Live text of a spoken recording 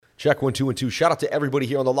Check 1, 2, and 2. Shout out to everybody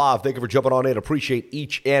here on the live. Thank you for jumping on in. Appreciate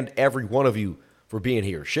each and every one of you for being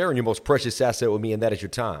here, sharing your most precious asset with me, and that is your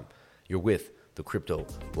time. You're with the Crypto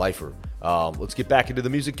Lifer. Let's get back into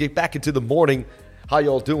the music, get back into the morning. How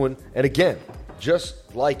y'all doing? And again,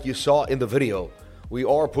 just like you saw in the video, we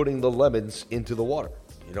are putting the lemons into the water,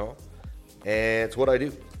 you know? And it's what I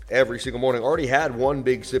do every single morning. Already had one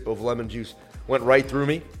big sip of lemon juice, went right through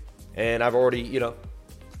me, and I've already,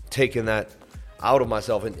 taken that out of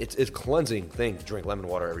myself, and it's a cleansing thing to drink lemon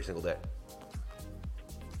water every single day.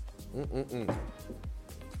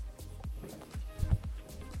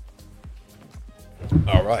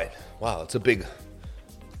 All right. Wow, it's a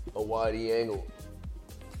widey angle.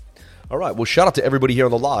 All right. Well, shout out to everybody here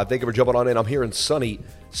on the live. Thank you for jumping on in. I'm here in sunny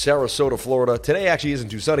Sarasota, Florida. Today actually isn't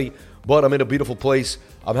too sunny, but I'm in a beautiful place.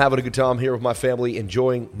 I'm having a good time here with my family,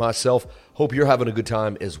 enjoying myself. Hope you're having a good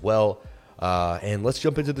time as well. And let's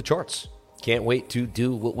jump into the charts. Can't wait to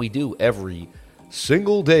do what we do every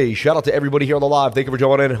single day. Shout out to everybody here on the live. Thank you for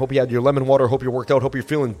joining in. Hope you had your lemon water. Hope you're worked out. Hope you're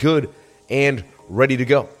feeling good and ready to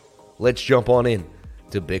go. Let's jump on in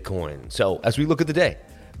to Bitcoin. So as we look at the day,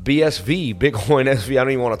 BSV, Bitcoin SV, I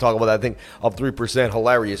don't even want to talk about that thing, up 3%.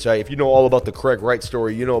 Hilarious. Right? If you know all about the Craig Wright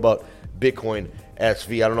story, you know about Bitcoin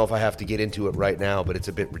SV. I don't know if I have to get into it right now, but it's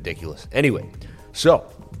a bit ridiculous. Anyway,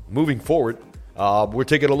 so moving forward, we're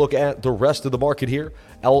taking a look at the rest of the market here.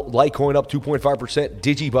 Litecoin up 2.5%,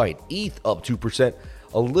 Digibyte, ETH up 2%,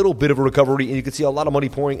 a little bit of a recovery, and you can see a lot of money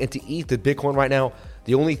pouring into ETH and Bitcoin right now.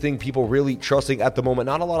 The only thing people really trusting at the moment,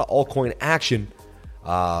 not a lot of altcoin action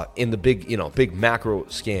in the big macro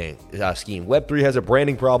scheme. Web3 has a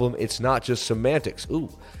branding problem. It's not just semantics.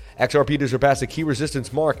 XRP to surpass the key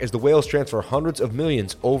resistance mark as the whales transfer hundreds of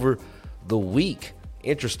millions over the week.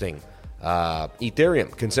 Interesting.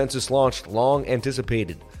 Ethereum, consensus launched, long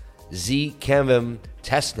anticipated. Zkevm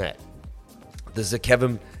testnet. The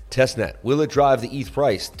Zkevm testnet. Will it drive the ETH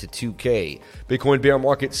price to 2K? Bitcoin bear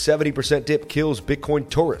market, 70% dip kills Bitcoin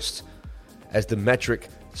tourists as the metric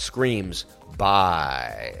screams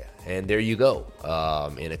buy. And there you go.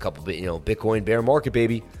 In a couple bit, Bitcoin bear market,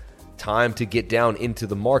 baby. Time to get down into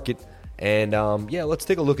the market. And let's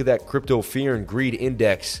take a look at that crypto fear and greed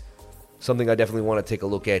index. Something I definitely want to take a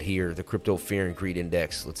look at here, the Crypto Fear and Greed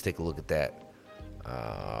Index. Let's take a look at that.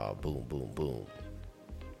 Boom, boom, boom.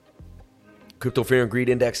 Crypto Fear and Greed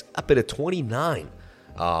Index up at a 29.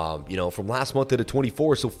 From last month at a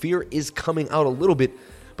 24. So fear is coming out a little bit,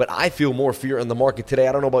 but I feel more fear in the market today.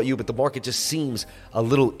 I don't know about you, but the market just seems a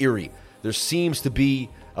little eerie. There seems to be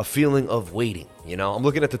a feeling of waiting. I'm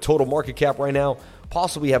looking at the total market cap right now.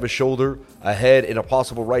 Possibly have a shoulder, a head, and a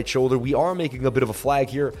possible right shoulder. We are making a bit of a flag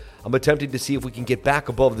here. I'm attempting to see if we can get back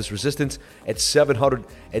above this resistance at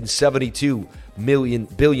 $772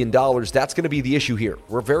 billion. That's going to be the issue here.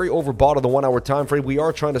 We're very overbought on the 1 hour time frame. We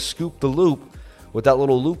are trying to scoop the loop with that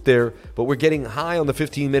little loop there, but we're getting high on the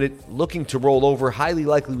 15-minute, looking to roll over. Highly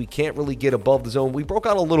likely we can't really get above the zone. We broke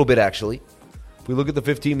out a little bit, actually. If we look at the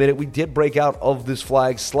 15-minute, we did break out of this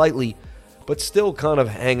flag slightly, but still kind of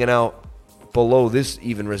hanging out below this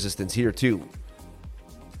even resistance here too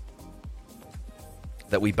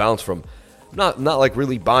that we bounce from. Not like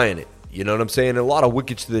really buying it, you know what I'm saying? A lot of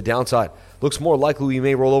wickets to the downside. Looks more likely we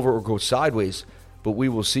may roll over or go sideways, but we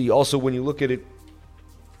will see. Also, when you look at it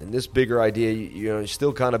in this bigger idea, you're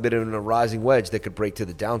still kind of bit in a rising wedge that could break to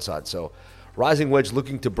the downside. So rising wedge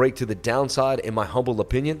looking to break to the downside in my humble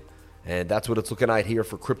opinion, and that's what it's looking at here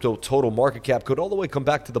for crypto. Total market cap could all the way come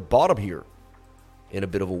back to the bottom here in a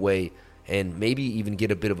bit of a way, and maybe even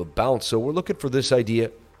get a bit of a bounce. So we're looking for this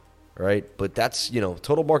idea, right? But that's,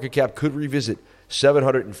 total market cap could revisit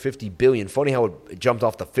 750 billion. Funny how it jumped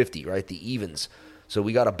off the 50, right? The evens. So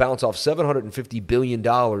we got to bounce off $750 billion.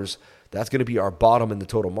 That's going to be our bottom in the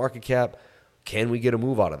total market cap. Can we get a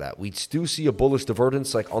move out of that? We do see a bullish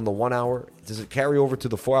divergence like on the 1 hour. Does it carry over to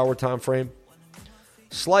the 4 hour time frame?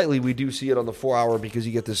 Slightly, we do see it on the 4 hour because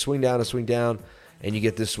you get this swing down, and you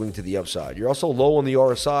get this swing to the upside. You're also low on the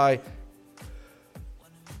RSI.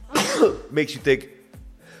 Makes you think,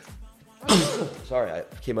 sorry, I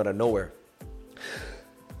came out of nowhere.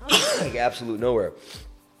 Like absolute nowhere.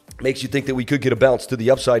 Makes you think that we could get a bounce to the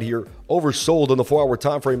upside here. Oversold on the 4 hour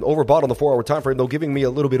time frame, overbought on the 4 hour time frame, though giving me a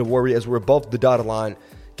little bit of worry as we're above the dotted line,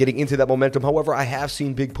 getting into that momentum. However, I have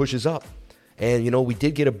seen big pushes up. And, we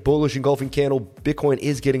did get a bullish engulfing candle. Bitcoin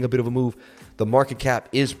is getting a bit of a move. The market cap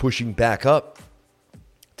is pushing back up.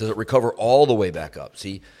 Does it recover all the way back up?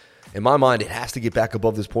 See, in my mind, it has to get back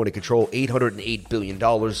above this point of control, $808 billion,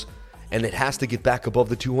 and it has to get back above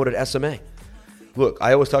the 200 SMA. Look,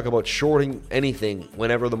 I always talk about shorting anything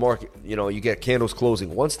whenever the market, you get candles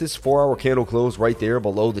closing. Once this 4 hour candle closed right there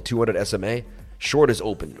below the 200 SMA, short is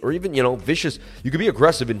open, or even, vicious. You can be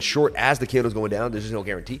aggressive in short as the candle's going down. There's just no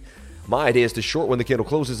guarantee. My idea is to short when the candle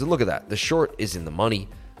closes, and look at that. The short is in the money,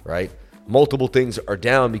 right? Multiple things are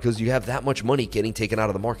down because you have that much money getting taken out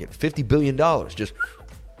of the market. $50 billion, just,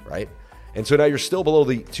 right? And so now you're still below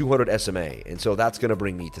the 200 SMA, and so that's going to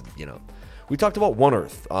bring me to, we talked about One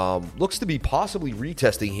Earth. Looks to be possibly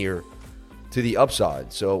retesting here to the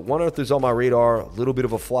upside. So One Earth is on my radar, a little bit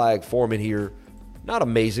of a flag forming here. Not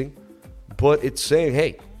amazing, but it's saying,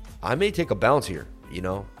 hey, I may take a bounce here,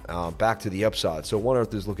 back to the upside. So One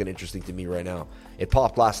Earth is looking interesting to me right now. It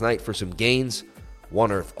popped last night for some gains.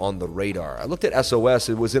 One Earth on the radar. I looked at SOS.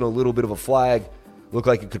 It was in a little bit of a flag. Looked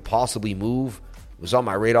like it could possibly move. It was on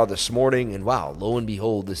my radar this morning, and wow, lo and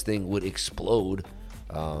behold, this thing would explode.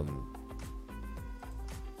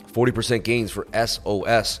 40% gains for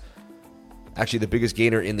SOS. Actually, the biggest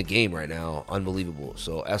gainer in the game right now. Unbelievable.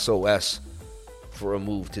 So SOS for a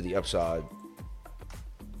move to the upside.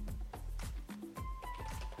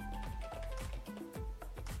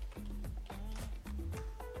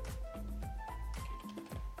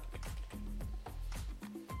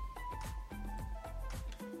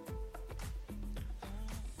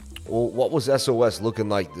 Well, what was SOS looking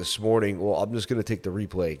like this morning? Well, I'm just going to take the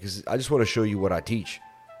replay because I just want to show you what I teach.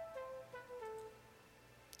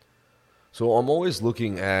 So I'm always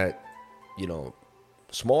looking at,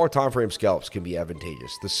 smaller time frame scalps can be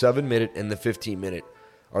advantageous. The 7-minute and the 15-minute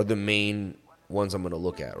are the main ones I'm going to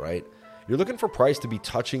look at, right? You're looking for price to be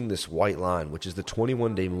touching this white line, which is the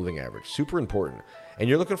 21-day moving average. Super important. And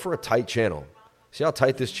you're looking for a tight channel. See how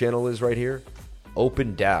tight this channel is right here?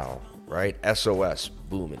 Open Dow, right? SOS,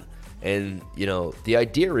 booming. And, the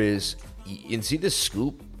idea is, and see this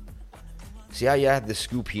scoop? See how you had this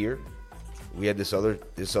scoop here? We had this other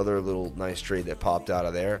little nice trade that popped out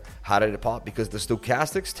of there. How did it pop? Because the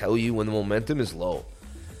stochastics tell you when the momentum is low.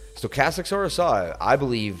 Stochastics RSI, I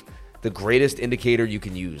believe, the greatest indicator you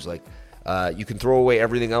can use. Like, you can throw away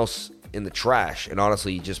everything else in the trash and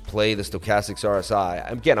honestly just play the stochastics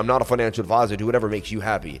RSI. Again, I'm not a financial advisor. Do whatever makes you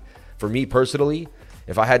happy. For me personally,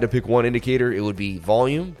 if I had to pick one indicator, it would be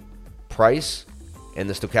volume, price, and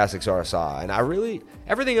the stochastics RSI. And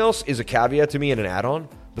everything else is a caveat to me and an add-on.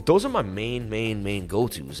 But those are my main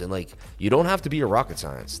go-tos. And, you don't have to be a rocket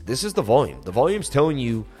science. This is the volume. The volume's telling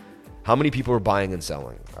you how many people are buying and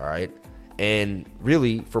selling, all right? And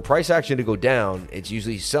really, for price action to go down, it's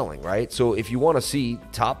usually selling, right? So if you want to see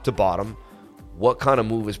top to bottom, what kind of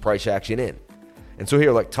move is price action in? And so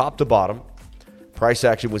here, top to bottom, price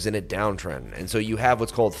action was in a downtrend. And so you have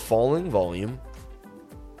what's called falling volume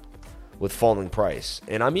with falling price.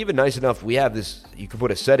 And I'm even nice enough, we have this, you can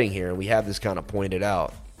put a setting here, and we have this kind of pointed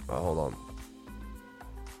out. Hold on.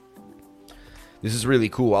 This is really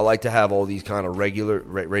cool. I like to have all these kind of regular,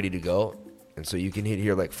 ready to go. And so you can hit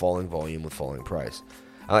here falling volume with falling price.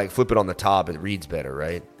 I flip it on the top, it reads better,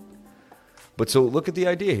 right? But so look at the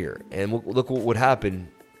idea here. And look what would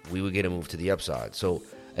happen. We would get a move to the upside. So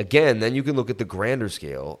again, then you can look at the grander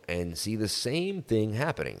scale and see the same thing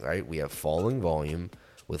happening, right? We have falling volume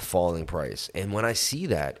with falling price. And when I see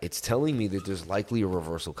that, it's telling me that there's likely a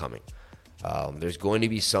reversal coming. There's going to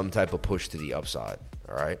be some type of push to the upside,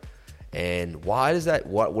 all right? And why does that,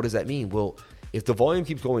 what does that mean? Well, if the volume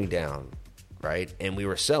keeps going down, right, and we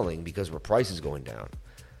were selling because our price is going down,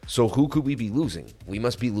 so who could we be losing? We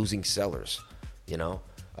must be losing sellers,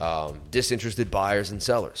 disinterested buyers and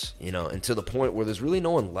sellers, and to the point where there's really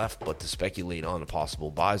no one left but to speculate on a possible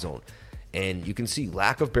buy zone. And you can see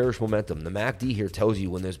lack of bearish momentum. The MACD here tells you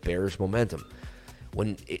when there's bearish momentum.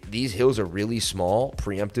 When these hills are really small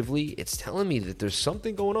preemptively, it's telling me that there's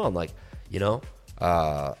something going on,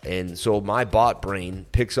 and so my bot brain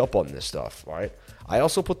picks up on this stuff, right? I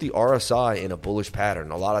also put the RSI in a bullish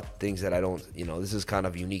pattern. A lot of things that I don't, this is kind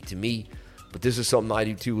of unique to me, but this is something I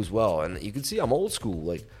do too as well. And you can see I'm old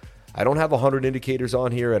school. I don't have 100 indicators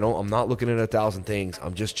on here. I'm not looking at 1,000 things.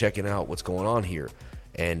 I'm just checking out what's going on here.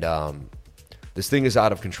 And this thing is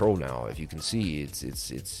out of control now. If you can see,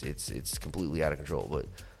 it's completely out of control. But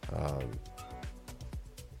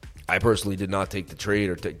I personally did not take the trade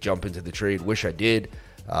or jump into the trade. Wish I did,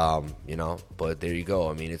 But there you go.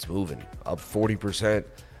 I mean, it's moving up 40%,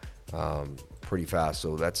 pretty fast.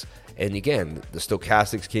 So and again, the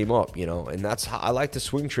stochastics came up, and that's how I like to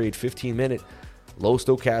swing trade 15-minute low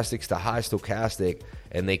stochastics to high stochastic,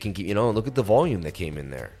 and they can keep, look at the volume that came in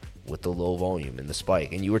there with the low volume and the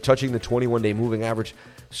spike. And you were touching the 21-day moving average.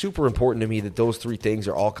 Super important to me that those three things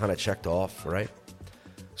are all kind of checked off, right?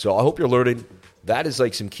 So I hope you're learning. That is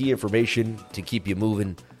some key information to keep you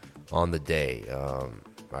moving on the day,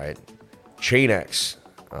 right? Chain-X,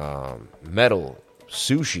 metal,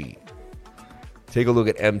 sushi. Take a look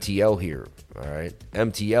at MTL here. All right.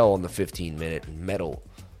 MTL on the 15-minute metal.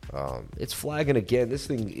 It's flagging again. This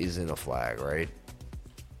thing isn't a flag, right?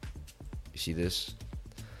 You see this?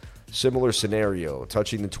 Similar scenario,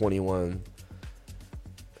 touching the 21.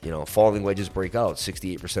 Falling wedges break out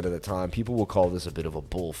 68% of the time. People will call this a bit of a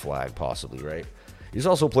bull flag, possibly, right? There's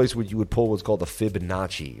also a place where you would pull what's called the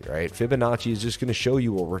Fibonacci, right? Fibonacci is just going to show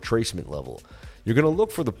you a retracement level. You're going to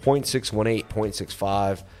look for the 0.618,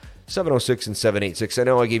 0.65, 706, and 786. I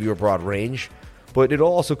know I gave you a broad range, but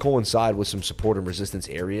it'll also coincide with some support and resistance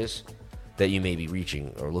areas that you may be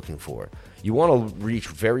reaching or looking for. You want to reach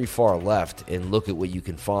very far left and look at what you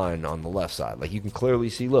can find on the left side. Like you can clearly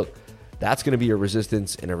see, look, that's going to be a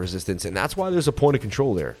resistance, and that's why there's a point of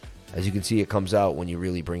control there. As you can see, it comes out when you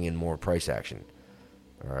really bring in more price action.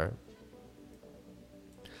 All right.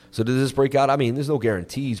 So does this break out? I mean, there's no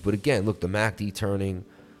guarantees, but again, look, the MACD turning,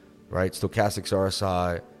 right? Stochastics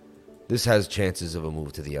RSI. This has chances of a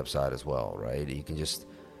move to the upside as well, right? You can just,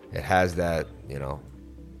 it has that,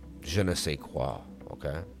 je ne sais quoi,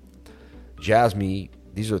 okay? JASME,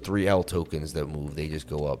 these are 3L tokens that move. They just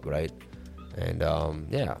go up, right? And,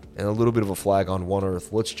 and a little bit of a flag on One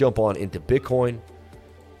Earth. Let's jump on into Bitcoin.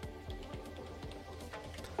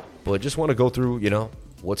 But just want to go through,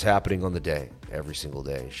 what's happening on the day, every single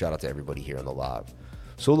day. Shout out to everybody here on the live.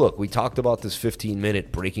 So look, we talked about this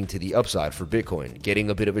 15-minute breaking to the upside for Bitcoin,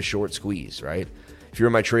 getting a bit of a short squeeze, right? If you're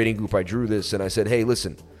in my trading group, I drew this and I said, hey,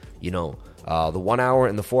 listen, the 1 hour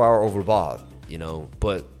and the 4 hour overbought,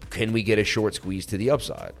 but can we get a short squeeze to the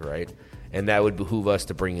upside, right? And that would behoove us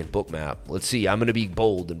to bring in Bookmap. Let's see, I'm going to be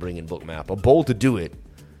bold and bring in Bookmap. I'm bold to do it.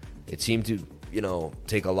 It seemed to,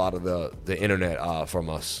 take a lot of the internet from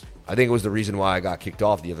us. I think it was the reason why I got kicked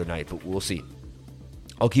off the other night, but we'll see.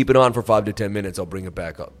 I'll keep it on for 5 to 10 minutes. I'll bring it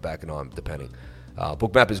back and on, depending.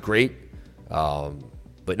 Bookmap is great,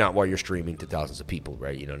 but not while you're streaming to thousands of people,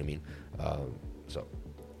 right? You know what I mean? So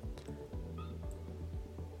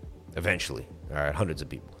eventually, all right, hundreds of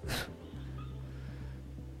people.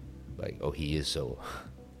 Like, oh, he is so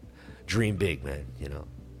dream big, man,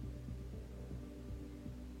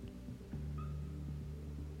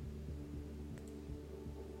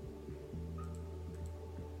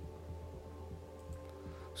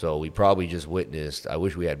 So we probably just witnessed, I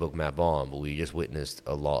wish we had Bookmap on, but we just witnessed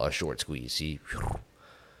a short squeeze. See?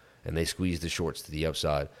 And they squeezed the shorts to the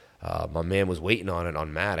upside. My man was waiting on it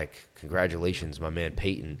on Matic. Congratulations, my man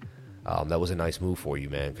Peyton. That was a nice move for you,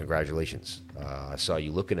 man. Congratulations. I saw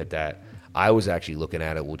you looking at that. I was actually looking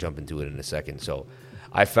at it. We'll jump into it in a second. So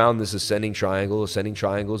I found this ascending triangle. Ascending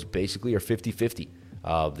triangles basically are 50-50.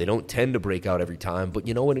 They don't tend to break out every time. But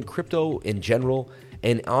you know what? In crypto in general,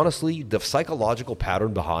 and honestly, the psychological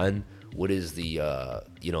pattern behind what is the,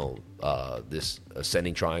 this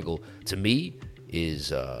ascending triangle, to me, is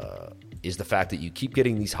the fact that you keep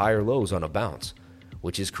getting these higher lows on a bounce,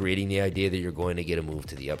 which is creating the idea that you're going to get a move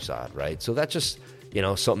to the upside, right? So that's just,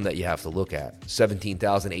 something that you have to look at.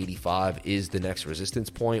 17,085 is the next resistance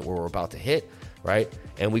point where we're about to hit, right?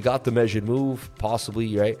 And we got the measured move,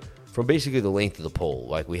 possibly, right, from basically the length of the pole.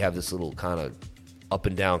 Like we have this little kind of up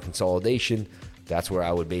and down consolidation. That's where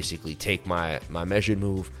I would basically take my measured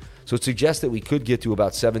move. So it suggests that we could get to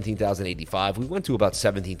about 17,085. We went to about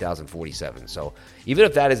 17,047. So even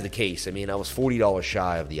if that is the case, I was $40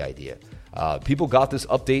 shy of the idea. People got this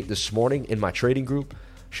update this morning in my trading group.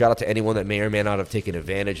 Shout out to anyone that may or may not have taken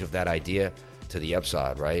advantage of that idea to the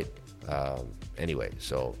upside, right? Anyway,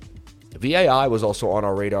 so VAI was also on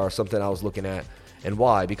our radar, something I was looking at. And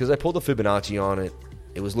why? Because I pulled a Fibonacci on it.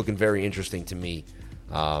 It was looking very interesting to me.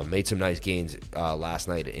 Made some nice gains last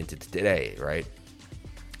night into today, right?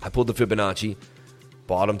 I pulled the Fibonacci,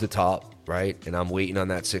 bottom to top, right? And I'm waiting on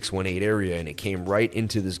that 618 area, and it came right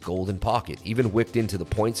into this golden pocket, even wicked into the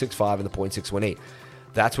 0.65 and the 0.618.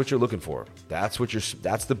 That's what you're looking for. That's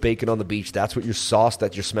the bacon on the beach. That's what your sauce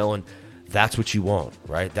that you're smelling. That's what you want,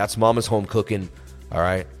 right? That's mama's home cooking, all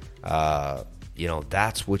right?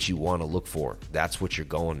 That's what you want to look for. That's what you're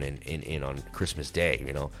going in on Christmas Day,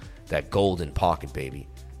 that golden pocket, baby,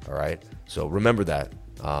 all right? So remember that.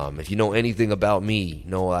 If you know anything about me,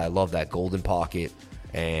 know I love that golden pocket,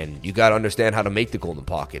 and you got to understand how to make the golden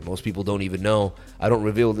pocket. Most people don't even know. I don't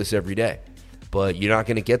reveal this every day, but you're not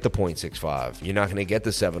going to get the 0.65. You're not going to get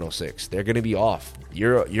the 706. They're going to be off.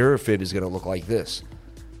 Your fib is going to look like this,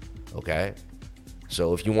 okay?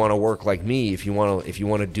 So if you want to work like me, if you want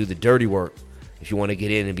to do the dirty work, if you want to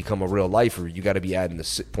get in and become a real lifer, you got to be adding the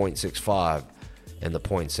 0.65 and the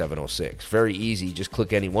 0.706. Very easy. Just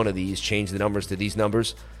click any one of these, change the numbers to these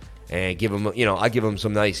numbers, and give them, I give them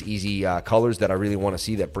some nice, easy colors that I really want to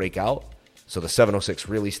see that break out. So the 706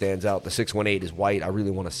 really stands out. The 618 is white. I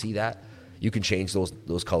really want to see that. you can change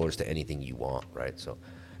those colors to anything you want, right? So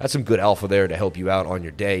that's some good alpha there to help you out on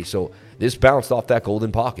your day. So this bounced off that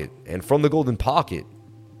golden pocket. And from the golden pocket,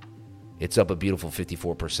 it's up a beautiful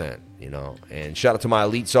 54%, And shout out to my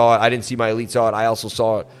elite saw it. I didn't see my elite saw it. I also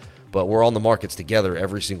saw it. But we're on the markets together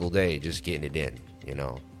every single day, just getting it in,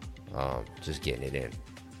 just getting it in.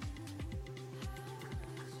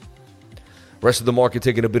 Rest of the market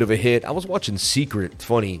taking a bit of a hit. I was watching Secret. It's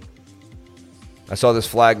funny. I saw this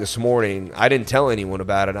flag this morning. I didn't tell anyone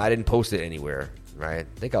about it. I didn't post it anywhere, right?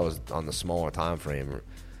 I think I was on the smaller time frame.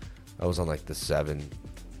 I was on like the 7.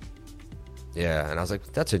 Yeah, and I was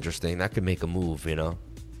like, that's interesting. That could make a move,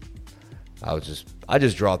 I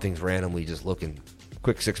just draw things randomly, just looking.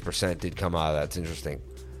 Quick 6% did come out of that. That's interesting.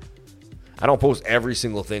 I don't post every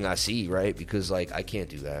single thing I see, right? Because, I can't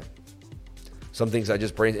do that. Some things I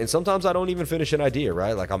just and sometimes I don't even finish an idea,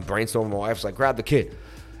 right? Like, I'm brainstorming, my wife's like, grab the kid.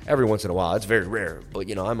 Every once in a while. It's very rare. But,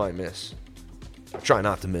 I might miss. I try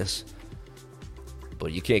not to miss.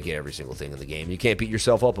 But you can't get every single thing in the game. You can't beat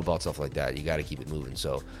yourself up about stuff like that. You got to keep it moving.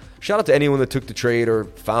 So, shout out to anyone that took the trade or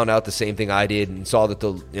found out the same thing I did and saw that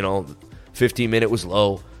the, 15-minute was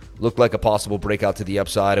low. Looked like a possible breakout to the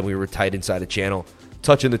upside, and we were tight inside the channel,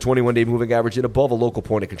 touching the 21-day moving average and above a local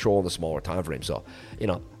point of control in the smaller time frame. So,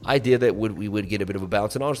 idea that we would get a bit of a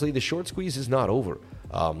bounce. And honestly, the short squeeze is not over.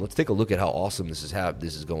 Let's take a look at how awesome this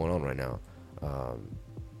is going on right now.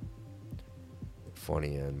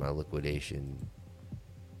 Funny, and my liquidation.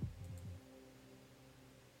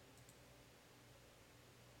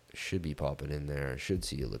 Should be popping in there. Should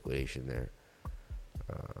see a liquidation there.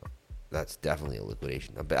 That's definitely a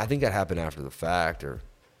liquidation. I think that happened after the fact, or...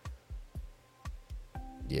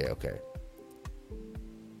 Yeah, okay.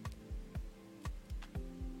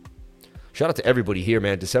 Shout out to everybody here,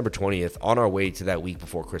 man. December 20th, on our way to that week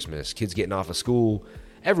before Christmas. Kids getting off of school,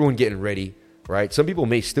 everyone getting ready, right? Some people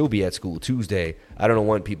may still be at school Tuesday. I don't know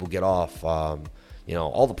when people get off. All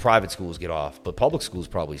the private schools get off, but public schools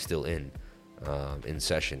probably still in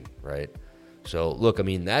session, right? So, look,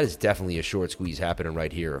 that is definitely a short squeeze happening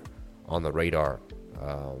right here on the radar.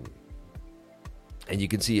 And you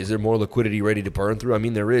can see, is there more liquidity ready to burn through?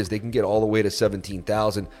 There is. They can get all the way to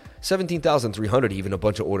 17,000, 17,300, even a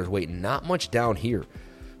bunch of orders waiting. Not much down here.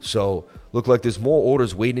 So, look like there's more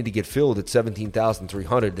orders waiting to get filled at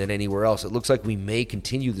 17,300 than anywhere else. It looks like we may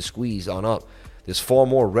continue the squeeze on up. There's far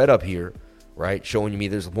more red up here, right? Showing me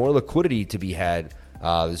there's more liquidity to be had.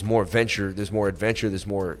 There's more adventure. There's more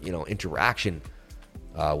interaction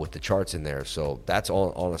with the charts in there. So that's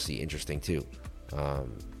all honestly interesting too.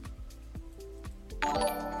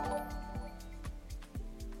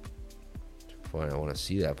 Fine, I want to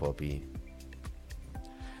see that puppy.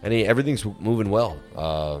 And everything's moving well.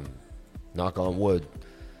 Knock on wood.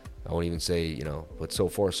 I won't even say, but so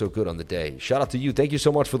far so good on the day. Shout out to you. Thank you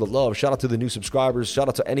so much for the love. Shout out to the new subscribers. Shout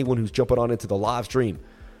out to anyone who's jumping on into the live stream.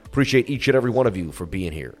 Appreciate each and every one of you for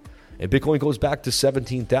being here. And Bitcoin goes back to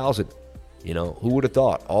 17,000. Who would have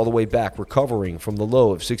thought? All the way back, recovering from the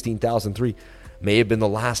low of 16,003. May have been the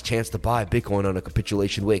last chance to buy Bitcoin on a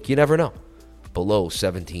capitulation wick. You never know. Below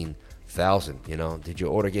 17,000. Did your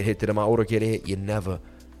order get hit? Did my order get hit? You never.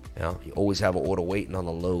 You always have an order waiting on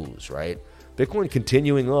the lows, right? Bitcoin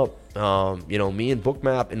continuing up. Me and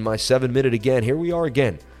Bookmap in my 7-minute again. Here we are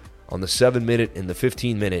again on the 7-minute and the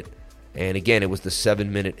 15-minute. And again, it was the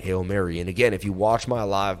 7-minute Hail Mary. And again, if you watch my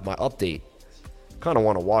update, kind of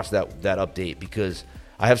want to watch that update because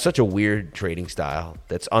I have such a weird trading style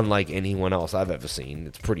that's unlike anyone else I've ever seen.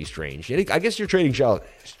 It's pretty strange. I guess your trading style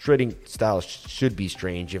should be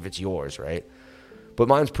strange if it's yours, right? But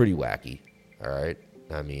mine's pretty wacky, all right?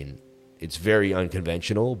 It's very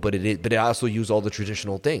unconventional, but it also uses all the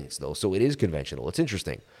traditional things, though. So it is conventional. It's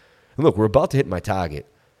interesting. And look, we're about to hit my target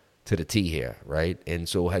to the T here, right? And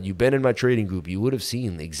so had you been in my trading group, you would have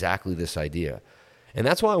seen exactly this idea. And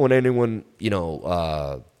that's why when anyone,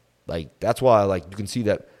 that's why, you can see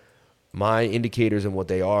that my indicators and what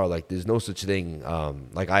they are, there's no such thing.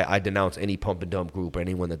 I denounce any pump and dump group or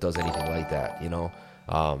anyone that does anything like that,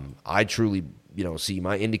 I truly, see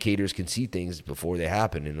my indicators can see things before they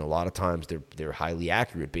happen. And a lot of times they're highly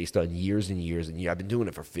accurate based on years and years and years. I've been doing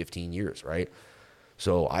it for 15 years, right?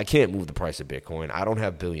 So I can't move the price of Bitcoin. I don't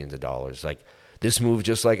have billions of dollars. This moved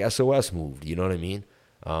just like SOS moved. You know what I mean?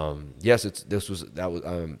 Yes, that's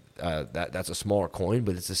a smaller coin,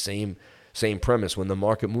 but it's the same premise. When the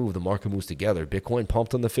market moves together. Bitcoin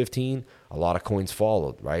pumped on the 15. A lot of coins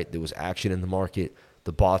followed, right? There was action in the market.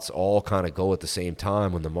 The bots all kind of go at the same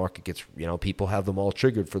time. When the market gets, people have them all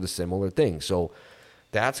triggered for the similar thing. So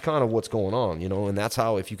that's kind of what's going on, and that's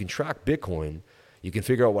how, if you can track Bitcoin, you can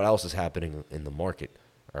figure out what else is happening in the market,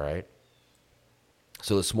 all right?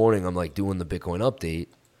 So this morning I'm like doing the Bitcoin update.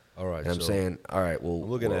 All right. And I'm saying, all right, well, I'm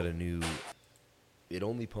looking at a new. It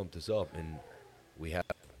only pumped us up, and we have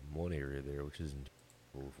one area there, which isn't.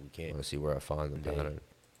 Well, if we I can't want to see where I find the pattern.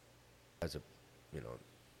 as a,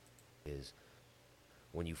 is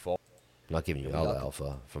when you fall I'm not giving you all the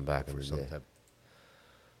alpha from back in for the some day. type.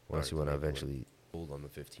 I want to see when I Alright, eventually. hold on the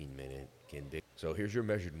 15-minute can big. So here's your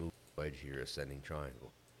measured move wedge here, ascending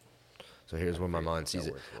triangle. So here's where my mind sees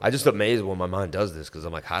it. works well. I just amazed when my mind does this because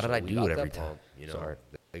I'm like, how did So I we do got it that every time? pump, Sorry.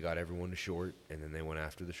 They got everyone to short, and then they went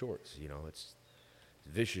after the shorts. It's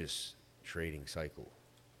vicious trading cycle.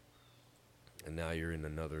 And now you're in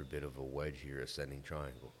another bit of a wedge here, ascending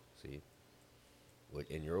triangle. See?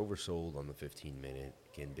 And you're oversold on the 15-minute.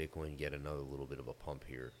 Can Bitcoin get another little bit of a pump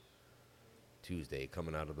here? Tuesday,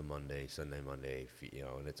 coming out of the Monday, Sunday, Monday,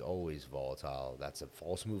 and it's always volatile. That's a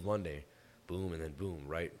false move Monday. Boom, and then boom,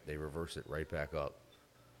 right? They reverse it right back up.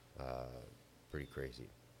 Pretty crazy.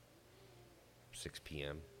 6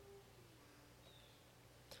 p.m.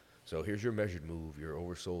 So here's your measured move. You're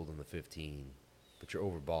oversold on the 15, but you're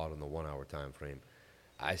overbought on the 1 hour time frame.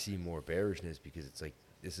 I see more bearishness because it's like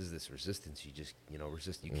this resistance. You just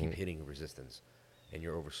resist. You keep hitting resistance, and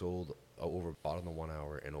you're oversold, overbought on the 1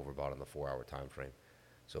 hour and overbought on the 4 hour time frame.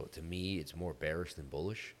 So to me, it's more bearish than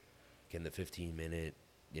bullish. Can the 15-minute,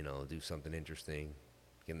 do something interesting?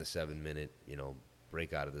 Can the 7-minute,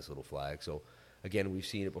 break out of this little flag? So again, we've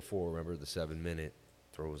seen it before. Remember, the 7-minute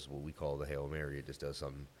throws what we call the Hail Mary. It just does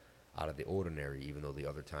something out of the ordinary, even though the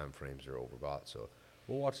other time frames are overbought. So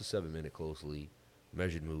we'll watch the 7-minute closely.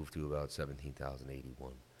 Measured move to about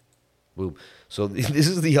 17,081. Boom. So this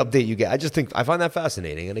is the update you get. I find that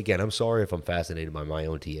fascinating. And again, I'm sorry if I'm fascinated by my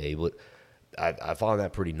own TA, but I found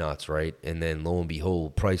that pretty nuts, right? And then lo and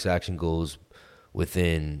behold, price action goes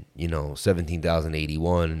within,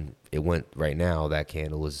 17,081. It went right now, that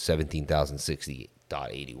candle is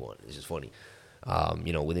 17,060.81. It's just funny.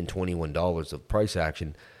 Within $21 of price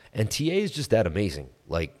action. And TA is just that amazing.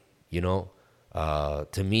 Like,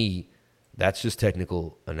 to me, that's just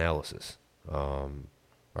technical analysis. All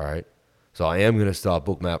right. So I am going to stop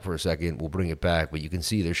Bookmap for a second. We'll bring it back, but you can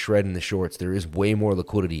see they're shredding the shorts. There is way more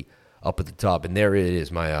liquidity up at the top, and there it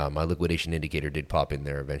is. My liquidation indicator did pop in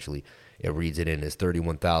there eventually. It reads it in as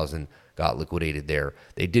 31,000 got liquidated there.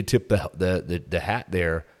 They did tip the hat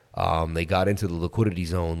there. They got into the liquidity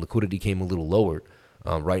zone. Liquidity came a little lower.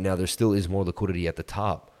 Right now, there still is more liquidity at the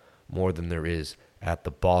top, more than there is at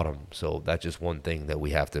the bottom. So that's just one thing that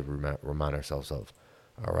we have to remind ourselves of.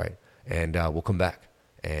 All right, and we'll come back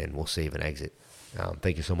and we'll save and exit.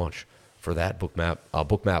 Thank you so much for that.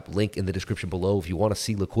 Bookmap link in the description below. If you want to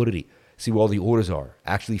see liquidity, see where all the orders are,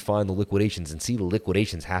 actually find the liquidations and see the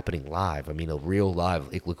liquidations happening live. I mean, a real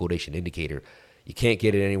live liquidation indicator. You can't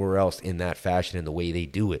get it anywhere else in that fashion and the way they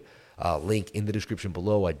do it. Link in the description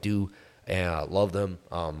below. I do love them.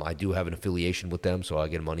 I do have an affiliation with them, so I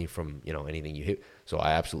get money from anything you hit. So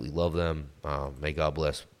I absolutely love them. May God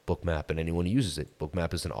bless Bookmap and anyone who uses it.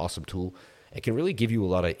 Bookmap is an awesome tool. It can really give you a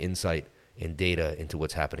lot of insight and data into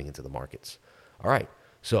what's happening into the markets. All right,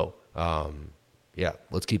 so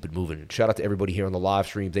let's keep it moving. Shout out to everybody here on the live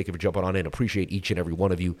stream. Thank you for jumping on in. Appreciate each and every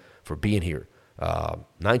one of you for being here.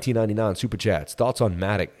 1999 super chats. Thoughts on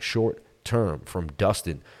Matic short term from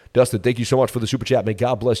Dustin. Dustin, thank you so much for the super chat. May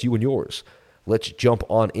God bless you and yours. Let's jump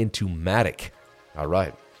on into Matic. All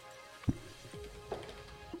right.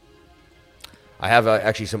 I have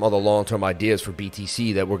actually some other long-term ideas for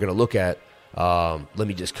BTC that we're going to look at. Let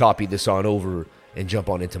me just copy this on over and jump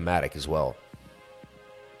on into Matic as well.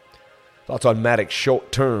 Thoughts on Matic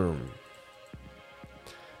short term.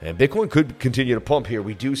 And Bitcoin could continue to pump here.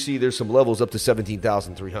 We do see there's some levels up to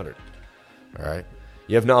 17,300. All right.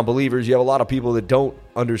 You have non-believers. You have a lot of people that don't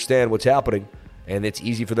understand what's happening, and it's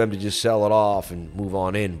easy for them to just sell it off and move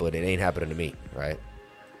on in, but it ain't happening to me, right?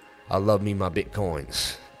 I love me my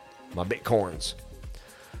Bitcoins. My Bitcoins.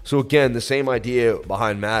 So again, the same idea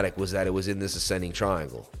behind Matic was that it was in this ascending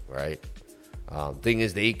triangle, right? Thing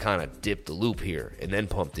is, they kind of dipped the loop here and then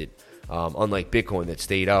pumped it. Unlike Bitcoin that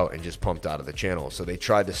stayed out and just pumped out of the channel. So they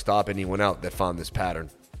tried to stop anyone out that found this pattern,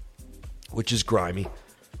 which is grimy,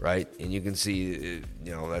 right? And you can see,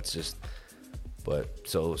 that's just, but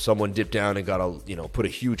so someone dipped down and put a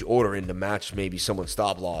huge order in to match maybe someone's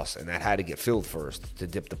stop loss, and that had to get filled first to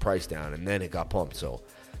dip the price down, and then it got pumped. So,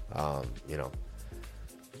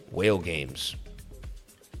 whale games.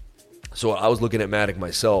 So I was looking at Matic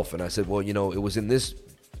myself, and I said, well, it was in this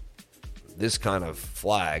kind of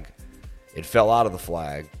flag. It fell out of the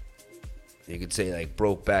flag. You could say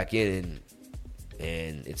broke back in,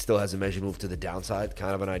 and it still has a measured move to the downside,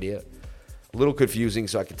 kind of an idea. A little confusing,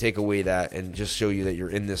 so I could take away that and just show you that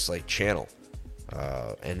you're in this channel.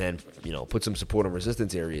 and then, put some support and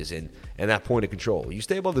resistance areas in, and that point of control. You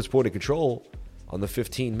stay above this point of control on the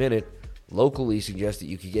 15-minute, locally suggests that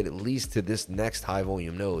you could get at least to this next high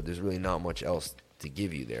volume node. There's really not much else to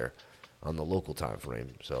give you there on the local time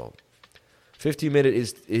frame. So 15-minute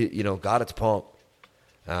is, got its pump.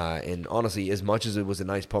 And honestly, as much as it was a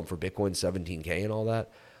nice pump for Bitcoin, 17K and all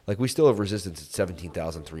that, like, we still have resistance at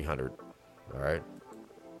 17,300. All right.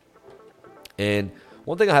 And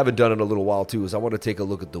one thing I haven't done in a little while too is I want to take a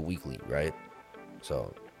look at the weekly, right?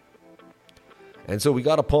 So we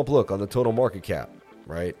got a pump look on the total market cap,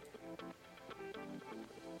 right?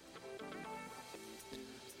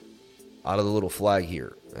 Out of the little flag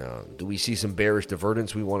here. Do we see some bearish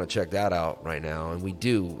divergence? We want to check that out right now. And we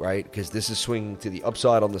do, right? Because this is swinging to the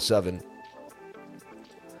upside on the 7.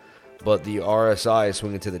 But the RSI is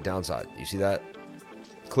swinging to the downside. You see that?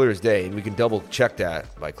 Clear as day. And we can double check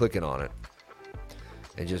that by clicking on it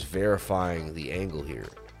and just verifying the angle here.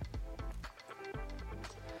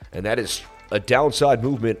 And that is a downside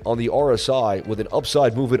movement on the RSI with an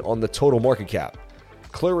upside movement on the total market cap.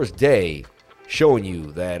 Clear as day, showing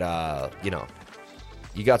you that,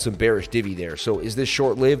 you got some bearish divvy there. So is this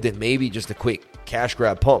short-lived? And maybe just a quick cash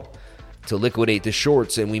grab pump to liquidate the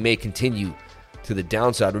shorts, and we may continue to the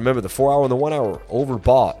downside. Remember, the 4-hour and the 1-hour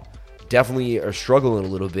overbought definitely are struggling a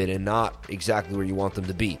little bit and not exactly where you want them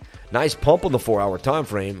to be. Nice pump on the 4-hour time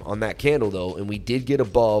frame on that candle, though, and we did get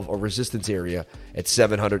above a resistance area at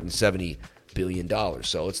 $770 billion.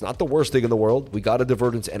 So it's not the worst thing in the world. We got a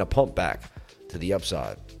divergence and a pump back to the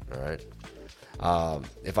upside. All right.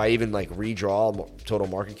 If I even redraw total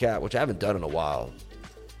market cap, which I haven't done in a while,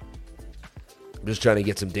 I'm just trying to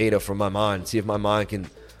get some data from my mind, see if my mind can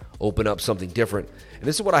open up something different. And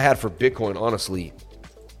this is what I had for Bitcoin, honestly.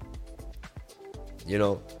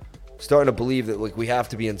 Starting to believe that we have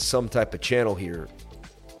to be in some type of channel here.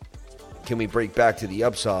 Can we break back to the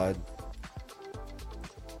upside?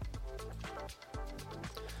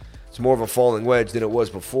 It's more of a falling wedge than it was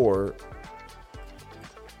before.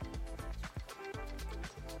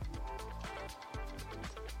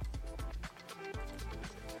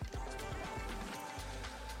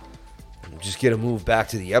 Just get a move back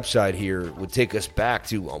to the upside here would take us back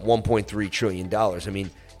to $1.3 trillion. I mean,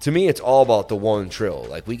 to me, it's all about the 1 trill.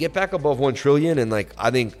 We get back above 1 trillion, and I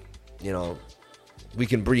think, we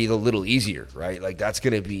can breathe a little easier, right? That's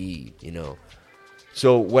going to be,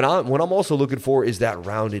 So what I'm also looking for is that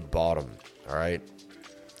rounded bottom, all right?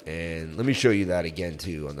 And let me show you that again,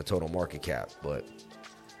 too, on the total market cap. But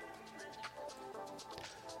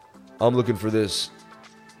I'm looking for this.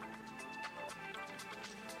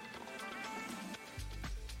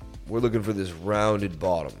 We're looking for this rounded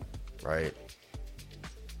bottom, right?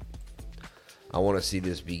 I want to see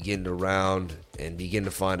this begin to round and begin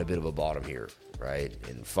to find a bit of a bottom here, right?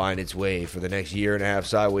 And find its way for the next year and a half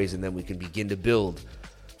sideways, and then we can begin to build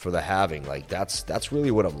for the halving. That's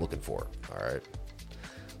really what I'm looking for, all right?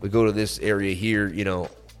 We go to this area here,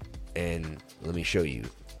 and let me show you.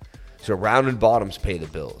 So rounded bottoms pay the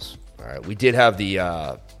bills, all right? We did have the,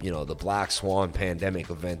 the Black Swan pandemic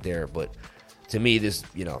event there, but to me, this,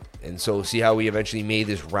 and so see how we eventually made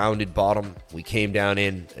this rounded bottom? We came down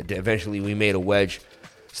in, eventually we made a wedge.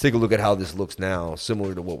 Let's take a look at how this looks now,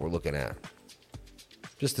 similar to what we're looking at.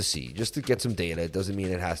 Just to see, just to get some data. It doesn't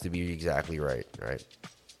mean it has to be exactly right?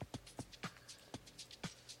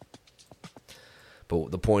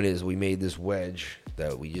 But the point is, we made this wedge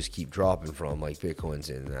that we just keep dropping from, like Bitcoin's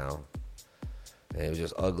in now. And it was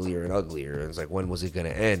just uglier and uglier. And it's when was it going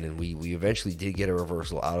to end? And we eventually did get a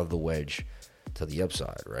reversal out of the wedge to the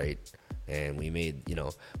upside, right? And we made,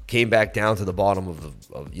 came back down to the bottom of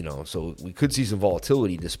so we could see some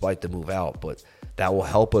volatility despite the move out, but that will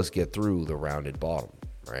help us get through the rounded bottom,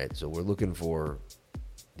 right? So we're looking for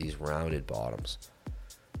these rounded bottoms.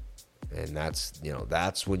 And that's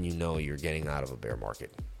when you're getting out of a bear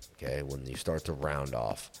market, okay? When you start to round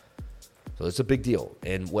off. So it's a big deal.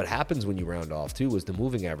 And what happens when you round off, too, is the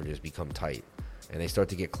moving averages become tight. And they start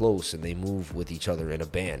to get close, and they move with each other in a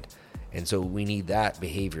band. And so we need that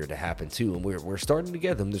behavior to happen, too. And we're starting to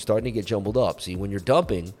get them. They're starting to get jumbled up. See, when you're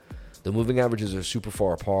dumping, the moving averages are super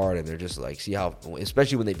far apart, and they're just see how,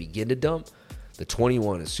 especially when they begin to dump, the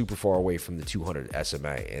 21 is super far away from the 200 SMA.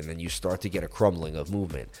 And then you start to get a crumbling of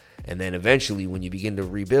movement. And then eventually, when you begin to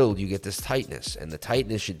rebuild, you get this tightness. And the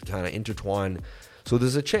tightness should kind of intertwine. So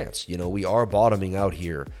there's a chance, we are bottoming out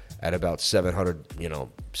here at about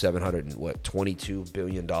 $22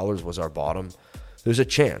 billion was our bottom. There's a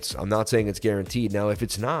chance. I'm not saying it's guaranteed. Now, if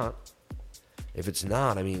it's not,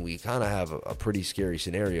 I mean, we kind of have a pretty scary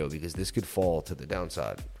scenario because this could fall to the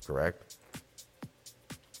downside, correct?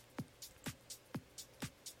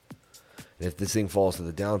 And if this thing falls to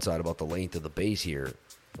the downside about the length of the base here,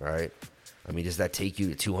 right? I mean, does that take you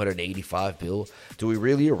to 285 bill? Do we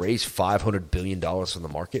really erase $500 billion from the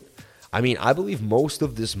market? I mean, I believe most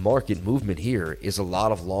of this market movement here is a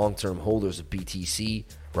lot of long-term holders of BTC,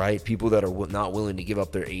 right? People that are not willing to give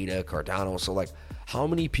up their ADA, Cardano. So, like, how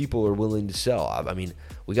many people are willing to sell? I mean,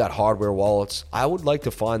 we got hardware wallets. I would like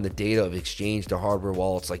to find the data of exchange to hardware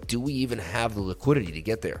wallets. Like, do we even have the liquidity to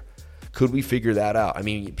get there? Could we figure that out? I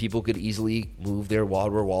mean, people could easily move their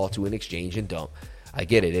hardware wallet to an exchange and dump. I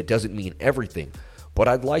get it. It doesn't mean everything. But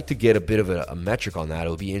I'd like to get a bit of a metric on that. It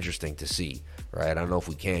would be interesting to see, right? I don't know if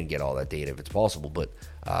we can get all that data if it's possible. But,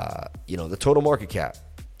 the total market cap,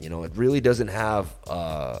 it really doesn't have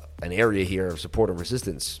an area here of support and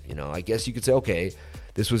resistance. I guess you could say, okay,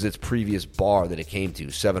 this was its previous bar that it came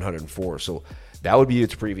to, 704. So that would be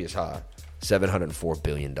its previous high, $704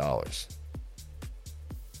 billion.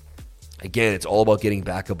 Again, it's all about getting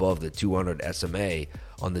back above the 200 SMA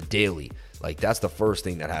on the daily. Like, that's the first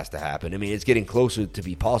thing that has to happen. I mean, it's getting closer to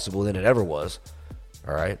be possible than it ever was.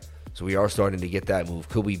 All right? So we are starting to get that move.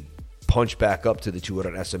 Could we punch back up to the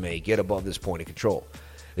 200 SMA, get above this point of control?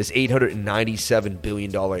 This $897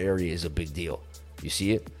 billion area is a big deal. You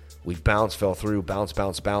see it? We bounced, fell through, bounce.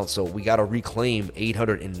 So we got to reclaim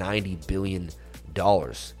 $890 billion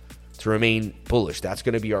to remain bullish. That's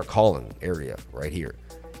going to be our calling area right here.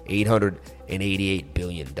 $888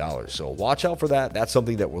 billion. So watch out for that. That's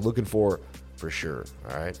something that we're looking for sure.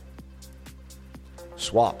 All right.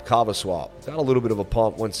 Swap, Kava swap. Got a little bit of a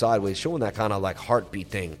pump, went sideways, showing that kind of like heartbeat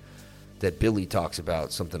thing that Billy talks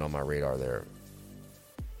about. Something on my radar there.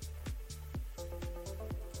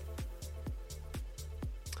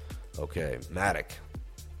 Okay, Matic.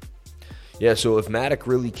 Yeah, so if Matic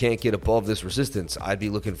really can't get above this resistance, I'd be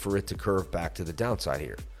looking for it to curve back to the downside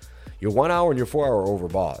here. Your 1 hour and your 4 hour are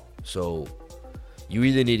overbought. So you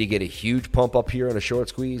either need to get a huge pump up here on a short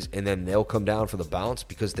squeeze, and then they'll come down for the bounce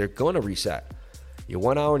because they're going to reset. Your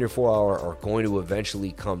 1 hour and your 4 hour are going to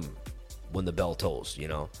eventually come when the bell tolls,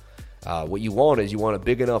 What you want is you want a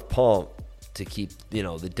big enough pump to keep,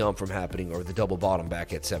 the dump from happening or the double bottom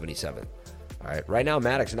back at 77. All right. Right now,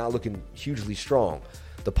 Matic's not looking hugely strong.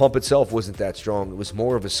 The pump itself wasn't that strong. It was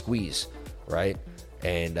more of a squeeze, right?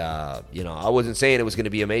 And, I wasn't saying it was going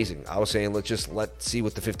to be amazing. I was saying let's see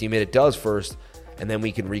what the 15-minute does first, and then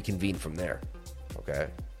we can reconvene from there, okay?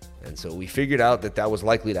 And so we figured out that was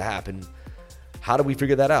likely to happen. How did we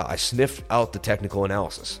figure that out? I sniffed out the technical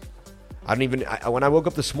analysis. When I woke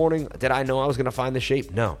up this morning, did I know I was going to find the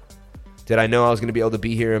shape? No. Did I know I was going to be able to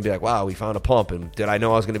be here and be like, wow, we found a pump? And did I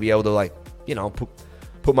know I was going to be able to,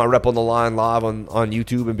 put my rep on the line live on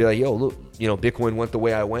YouTube and be like, yo, look, Bitcoin went the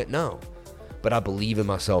way I went? No. But I believe in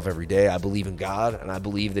myself every day. I believe in God, and I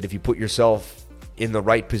believe that if you put yourself in the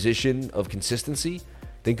right position of consistency,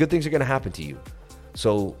 then good things are going to happen to you.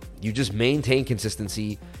 So you just maintain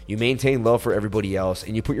consistency, you maintain love for everybody else,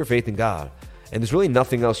 and you put your faith in God. And there's really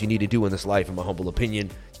nothing else you need to do in this life, in my humble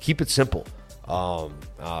opinion. Keep it simple,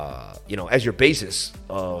 as your basis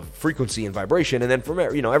of frequency and vibration. And then from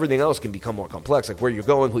there, everything else can become more complex, like where you're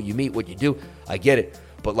going, who you meet, what you do. I get it.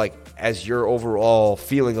 But like as your overall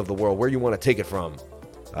feeling of the world, where you want to take it from,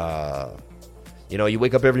 you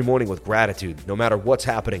wake up every morning with gratitude, no matter what's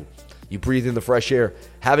happening. You breathe in the fresh air.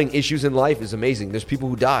 Having issues in life is amazing. There's people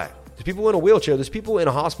who die. There's people in a wheelchair. There's people in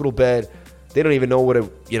a hospital bed. They don't even know what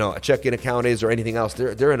a check-in account is or anything else.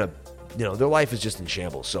 They're in their life is just in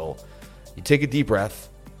shambles. So you take a deep breath,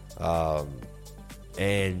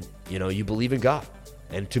 and you believe in God.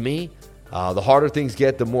 And to me, the harder things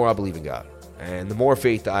get, the more I believe in God. And the more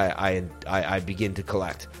faith I begin to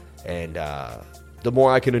collect, and the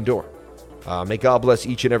more I can endure. May God bless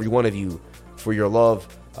each and every one of you for your love,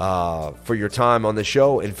 for your time on the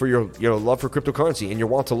show, and for your love for cryptocurrency and your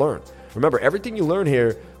want to learn. Remember, everything you learn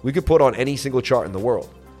here, we could put on any single chart in the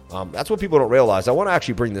world. That's what people don't realize. I want to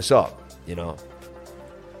actually bring this up, If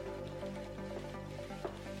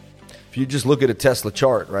you just look at a Tesla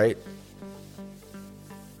chart, right?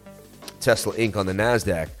 Tesla Inc. on the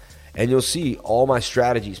NASDAQ, and you'll see all my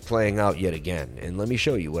strategies playing out yet again. And let me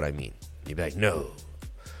show you what I mean. You'd be like, no.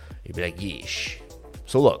 You'd be like, yeesh.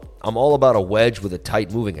 So look, I'm all about a wedge with a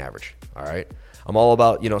tight moving average, all right? I'm all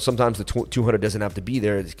about, sometimes the 200 doesn't have to be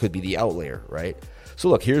there. It could be the outlier, right? So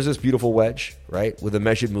look, here's this beautiful wedge, right, with a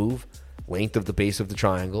measured move, length of the base of the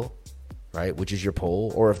triangle, right, which is your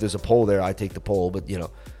pole. Or if there's a pole there, I take the pole, but,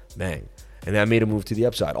 bang. And that made a move to the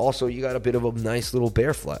upside. Also, you got a bit of a nice little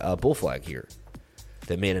bull flag here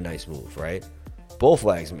that made a nice move, right? Bull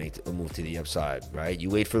flags make a move to the upside, right? You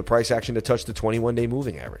wait for the price action to touch the 21-day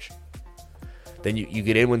moving average. Then you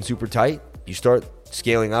get in when super tight, You start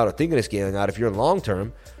scaling out or thinking of scaling out if you're in long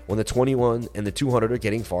term when the 21 and the 200 are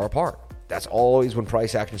getting far apart. That's always when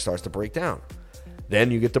price action starts to break down. Then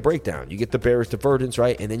you get the breakdown. You get the bearish divergence,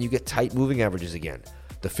 right? And then you get tight moving averages again.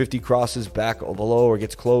 The 50 crosses back or below or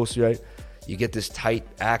gets close, right? You get this tight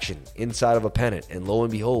action inside of a pennant. And lo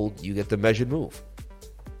and behold, you get the measured move.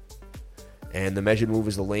 And the measured move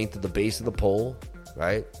is the length of the base of the pole,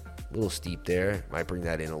 right? A little steep there. Might bring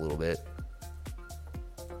that in a little bit.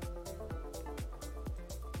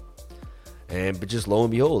 But just lo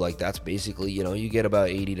and behold, like that's basically, you get about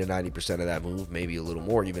 80 to 90% of that move, maybe a little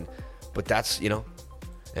more even. But that's,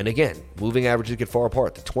 and again, moving averages get far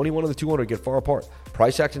apart. The 21 and the 200 get far apart.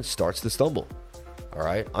 Price action starts to stumble. All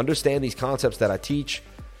right. Understand these concepts that I teach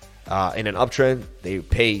in an uptrend. They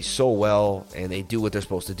pay so well and they do what they're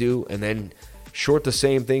supposed to do. And then short the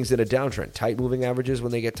same things in a downtrend. Tight moving averages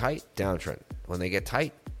when they get tight, downtrend. When they get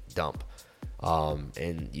tight, dump.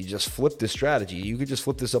 And you just flip this strategy. You could just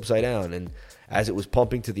flip this upside down. And as it was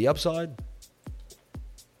pumping to the upside,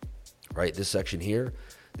 right, this section here,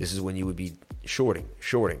 this is when you would be shorting.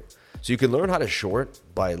 So you can learn how to short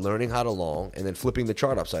by learning how to long and then flipping the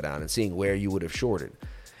chart upside down and seeing where you would have shorted.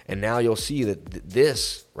 And now you'll see that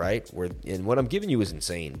this, right, and what I'm giving you is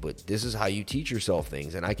insane, but this is how you teach yourself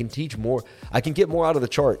things. And I can teach more. I can get more out of the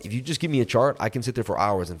chart. If you just give me a chart, I can sit there for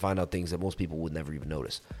hours and find out things that most people would never even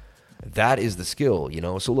notice. That is the skill,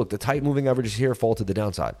 So look, the tight moving averages here fall to the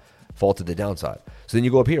downside. So then you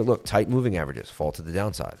go up here, look, tight moving averages fall to the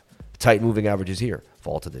downside. Tight moving averages here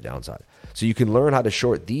fall to the downside. So you can learn how to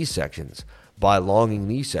short these sections by longing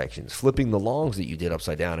these sections, flipping the longs that you did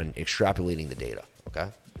upside down and extrapolating the data, okay?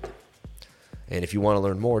 And if you want to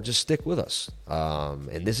learn more, just stick with us.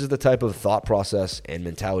 And this is the type of thought process and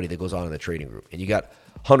mentality that goes on in the trading group. And you got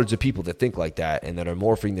hundreds of people that think like that and that are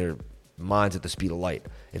morphing their minds at the speed of light.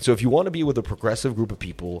 And so if you want to be with a progressive group of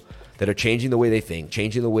people that are changing the way they think,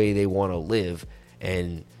 changing the way they want to live,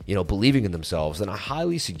 and believing in themselves, then I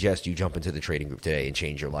highly suggest you jump into the trading group today and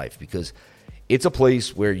change your life, because it's a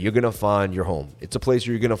place where you're going to find your home. It's a place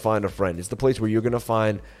where you're going to find a friend. It's the place where you're going to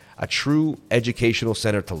find a true educational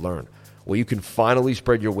center to learn, where you can finally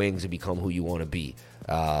spread your wings and become who you want to be.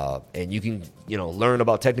 And you can, learn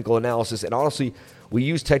about technical analysis. And honestly, we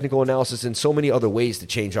use technical analysis in so many other ways to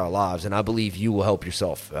change our lives, and I believe you will help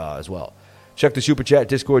yourself as well. Check the Super Chat,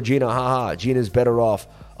 Discord, Gina, haha. Gina's better off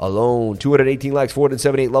alone. 218 likes,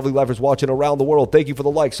 478 lovely lifers watching around the world. Thank you for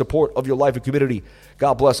the like, support of your life and community.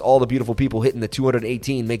 God bless all the beautiful people hitting the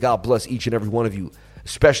 218. May God bless each and every one of you,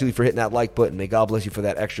 especially for hitting that like button. May God bless you for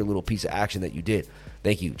that extra little piece of action that you did.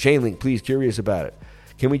 Thank you. Chainlink, please, curious about it.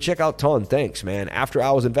 Can we check out Ton? Thanks, man. After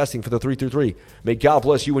hours investing for the 333. May God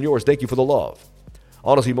bless you and yours. Thank you for the love.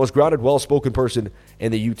 Honestly, most grounded, well-spoken person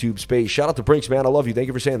in the YouTube space. Shout out to Brinks, man. I love you. Thank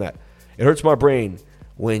you for saying that. It hurts my brain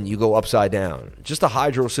when you go upside down. Just a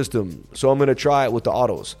hydro system, so I'm going to try it with the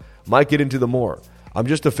autos. Might get into the more. I'm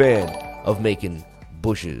just a fan of making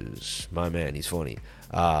bushes. My man, he's funny.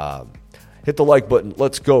 Hit the like button.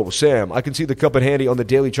 Let's go. Sam, I can see the cup in handy on the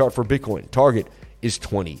daily chart for Bitcoin. Target is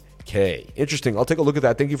 20K. Interesting. I'll take a look at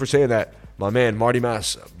that. Thank you for saying that. My man, Marty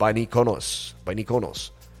Mas, Banikonos.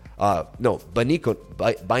 Banaconis.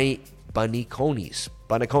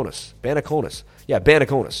 Yeah,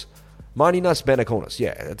 Banaconis. Maninas Banaconis.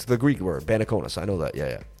 Yeah, that's the Greek word. Banaconis. I know that.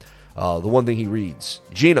 Yeah. The one thing he reads.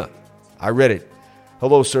 Gina, I read it.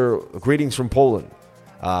 Hello, sir. Greetings from Poland.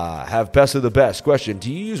 Have best of the best. Question,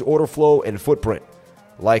 do you use order flow and footprint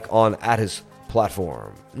like on Atis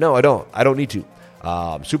platform? No, I don't. I don't need to.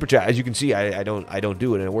 Super chat, as you can see, I don't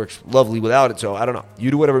do it, and it works lovely without it, so I don't know.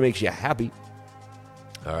 You do whatever makes you happy.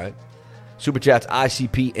 All right. Super chats,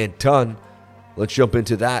 ICP and Ton. Let's jump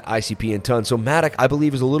into that, ICP and Ton. So Matic, I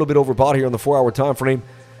believe, is a little bit overbought here on the 4-hour time frame.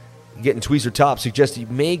 Getting tweezer top suggests you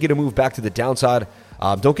may get a move back to the downside.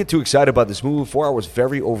 Don't get too excited about this move. 4 hours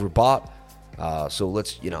very overbought. So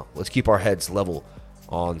let's keep our heads level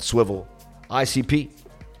on swivel. ICP.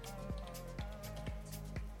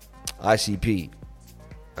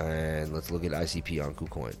 And let's look at ICP on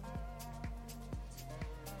KuCoin.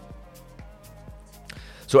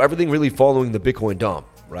 So everything really following the Bitcoin dump,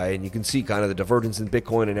 right? And you can see kind of the divergence in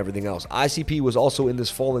Bitcoin and everything else. ICP was also in this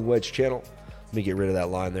falling wedge channel. Let me get rid of that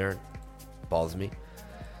line there. It bothers me.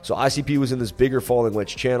 So ICP was in this bigger falling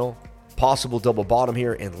wedge channel. Possible double bottom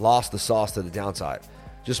here and lost the sauce to the downside.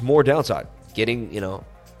 Just more downside. Getting,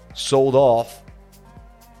 sold off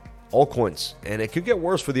altcoins. And it could get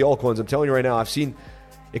worse for the altcoins. I'm telling you right now, I've seen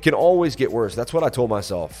it can always get worse. That's what I told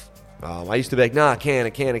myself. I used to be like, I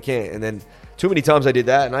can't. And then too many times I did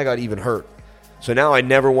that and I got even hurt. So now I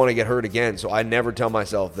never want to get hurt again. So I never tell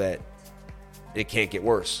myself that it can't get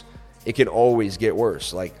worse. it can always get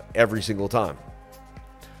worse, like every single time.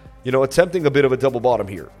 Attempting a bit of a double bottom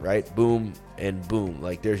here, right? Boom and boom.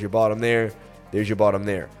 Like there's your bottom there, there's your bottom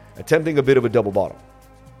there. Attempting a bit of a double bottom.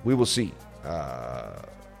 We will see.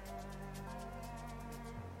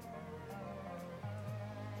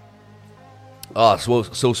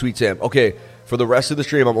 So sweet, Sam. Okay, for the rest of the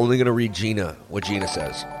stream, I'm only going to read Gina, what Gina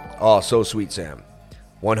says. Oh, so sweet, Sam.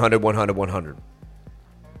 100, 100, 100.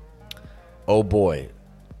 Oh, boy.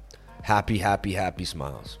 Happy, happy, happy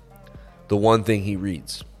smiles. The one thing he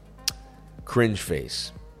reads. Cringe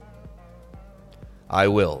face. I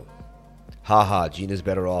will. Ha ha, Gina's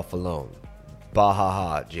better off alone. Bah ha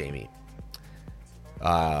ha, Jamie.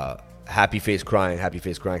 Happy face crying, happy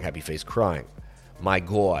face crying, happy face crying. My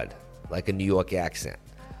God, like a New York accent.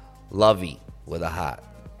 Lovey with a heart.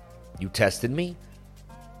 You tested me?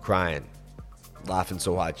 Crying. Laughing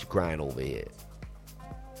so hard you're crying over here.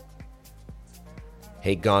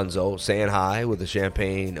 Hey Gonzo, saying hi with a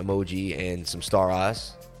champagne emoji and some star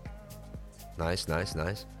eyes. Nice, nice,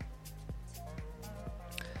 nice.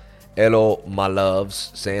 Hello, my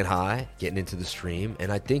loves, saying hi, getting into the stream,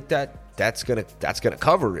 and I think that's gonna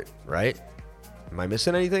cover it, right? Am I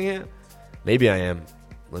missing anything here? Maybe I am.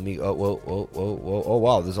 Let me. Oh, whoa! Oh,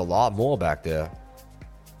 wow! There's a lot more back there.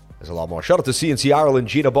 There's a lot more. Shout out to CNC Ireland,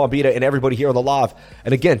 Gina Bombita, and everybody here on the live.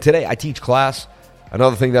 And again, today I teach class.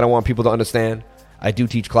 Another thing that I want people to understand: I do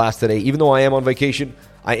teach class today, even though I am on vacation.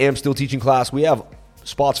 I am still teaching class. We have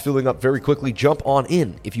spots filling up very quickly. Jump on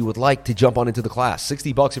in if you would like to jump on into the class.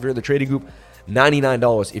 $60 if you're in the trading group,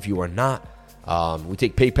 $99 if you are not. We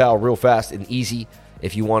take PayPal real fast and easy.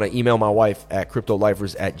 If you want to email my wife at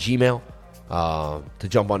cryptolifers@gmail to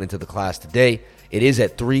jump on into the class today. It is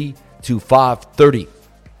at 3 to 5:30.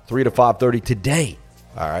 3 to 5:30 today.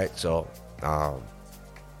 All right, so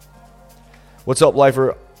what's up,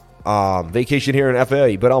 Lifer? Vacation here in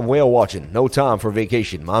FA, but I'm whale watching. No time for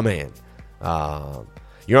vacation, my man.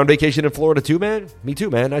 You're on vacation in Florida too, man? Me too,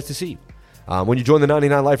 man. Nice to see you. When you join the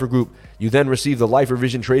 99 Lifer group, you then receive the Lifer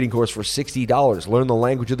Vision trading course for $60. Learn the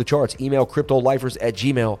language of the charts. Email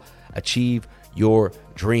cryptolifers@gmail. Achieve your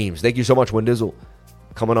dreams. Thank you so much, Wendizzle.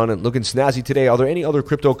 Coming on and looking snazzy today. Are there any other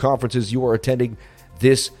crypto conferences you are attending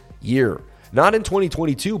this year? Not in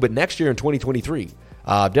 2022, but next year in 2023.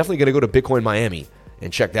 Definitely going to go to Bitcoin Miami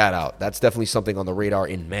and check that out. That's definitely something on the radar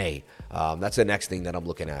in May. That's the next thing that I'm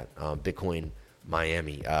looking at. Bitcoin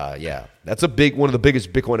Miami. Yeah, that's one of the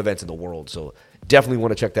biggest Bitcoin events in the world. So definitely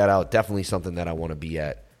want to check that out. Definitely something that I want to be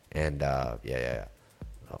at. And yeah.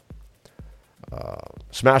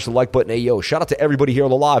 Smash the like button. Hey, yo, shout out to everybody here on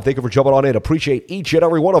the live. Thank you for jumping on in. Appreciate each and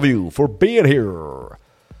every one of you for being here.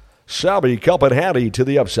 Sabby, cup and hattie to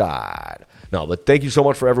the upside. No, but thank you so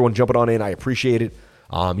much for everyone jumping on in. I appreciate it.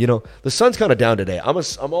 The sun's kind of down today. I'm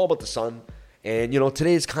all about the sun. And,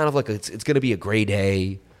 today is kind of like it's going to be a gray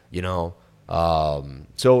day,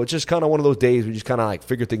 So it's just kind of one of those days we just kind of like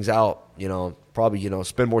figure things out, probably,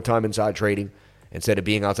 spend more time inside trading instead of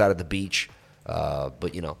being outside at the beach.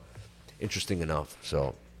 But, interesting enough.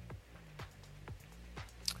 So,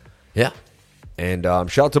 yeah. And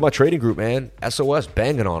shout out to my trading group, man. SOS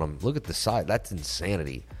banging on them. Look at the side. That's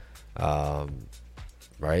insanity.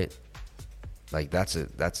 Right? Like, that's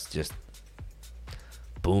just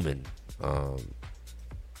booming.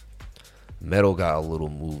 Metal got a little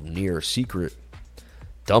move near secret,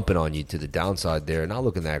 dumping on you to the downside there. Not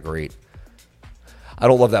looking that great. I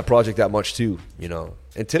don't love that project that much too,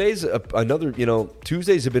 And today's another,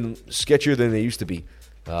 Tuesdays have been sketchier than they used to be.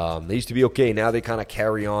 They used to be okay. Now they kind of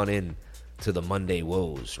carry on in to the Monday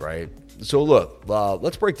woes, right? So look,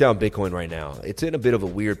 let's break down Bitcoin right now. It's in a bit of a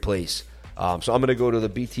weird place. So I'm going to go to the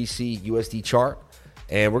BTC USD chart,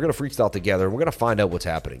 and we're going to freestyle together. We're going to find out what's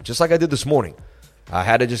happening, just like I did this morning. I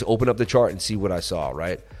had to just open up the chart and see what I saw,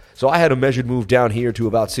 right? So I had a measured move down here to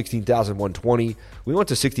about 16,120. We went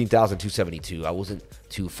to 16,272. I wasn't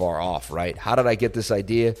too far off, right? How did I get this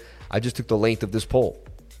idea? I just took the length of this pole,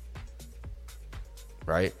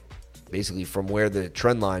 right? Basically from where the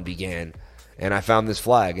trend line began, and I found this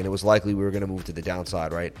flag, and it was likely we were going to move to the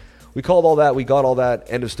downside, right? We called all that. We got all that.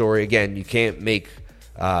 End of story. Again, you can't make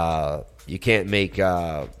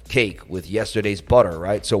cake with yesterday's butter,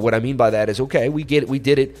 right? So what I mean by that is, okay, we get it, we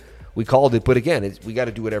did it, we called it, but again, we got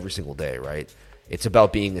to do it every single day, right? It's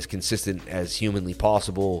about being as consistent as humanly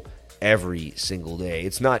possible every single day.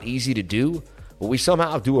 It's not easy to do, but we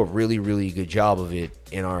somehow do a really, really good job of it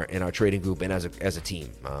in our trading group and as a team.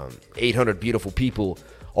 800 beautiful people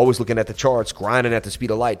always looking at the charts, grinding at the speed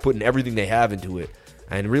of light, putting everything they have into it,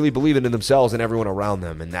 and really believing in themselves and everyone around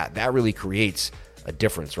them, and that really creates a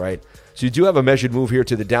difference, right? So you do have a measured move here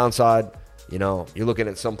to the downside. You're looking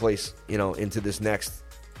at someplace, into this next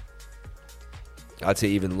I'd say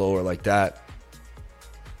even lower like that.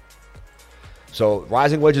 So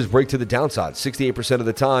rising wedges break to the downside. 68% of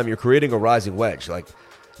the time, you're creating a rising wedge. Like,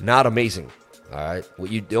 not amazing. All right.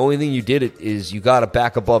 The only thing you did is you got to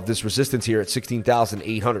back above this resistance here at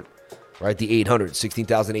 16,800. Right, the 800,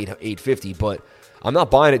 16,850. But I'm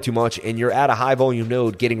not buying it too much, and you're at a high volume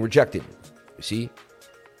node getting rejected. You see?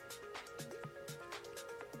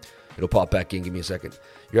 It'll pop back in. Give me a second.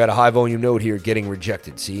 You're at a high volume node here getting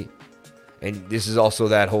rejected. See? And this is also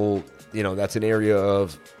that whole, that's an area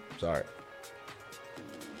of,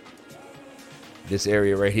 this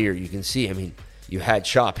area right here. You can see, you had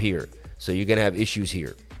chop here. So you're going to have issues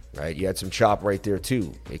here, right? You had some chop right there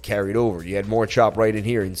too. It carried over. You had more chop right in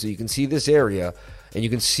here. And so you can see this area, and you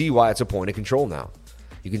can see why it's a point of control now.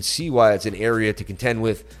 You can see why it's an area to contend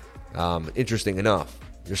with. Interesting enough.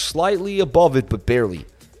 You're slightly above it, but barely.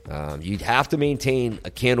 You'd have to maintain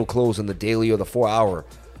a candle close on the daily or the 4 hour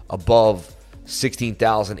above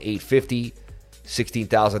 16,850,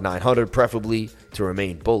 16,900 preferably to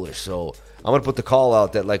remain bullish. So I'm going to put the call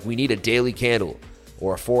out that we need a daily candle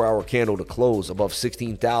or a 4 hour candle to close above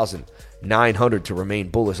 16,900 to remain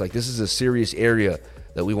bullish. This is a serious area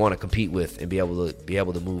that we want to compete with and be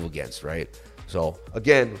able to move against, right? So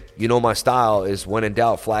again, my style is when in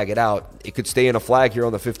doubt, flag it out. It could stay in a flag here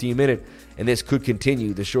on the 15-minute, and this could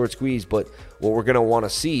continue the short squeeze. But what we're going to want to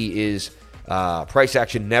see is price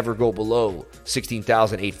action never go below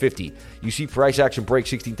 16,850. You see price action break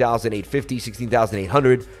 16,850,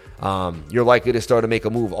 16,800. You're likely to start to make a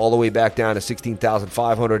move all the way back down to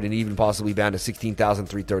 16,500 and even possibly down to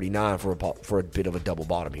 16,339 for a bit of a double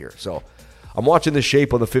bottom here. So I'm watching the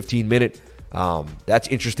shape on the 15-minute. That's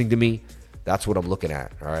interesting to me. That's what I'm looking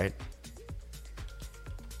at, all right?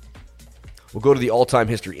 We'll go to the all-time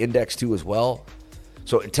history index too as well.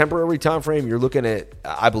 So in temporary time frame, you're looking at,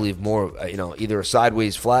 I believe, more, either a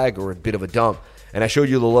sideways flag or a bit of a dump. And I showed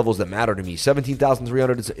you the levels that matter to me.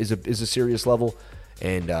 17,300 is a serious level.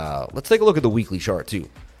 And let's take a look at the weekly chart too.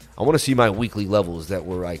 I want to see my weekly levels that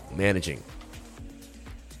we're managing.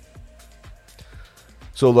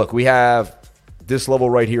 So look, we have this level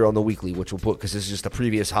right here on the weekly, which we'll put because this is just the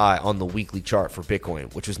previous high on the weekly chart for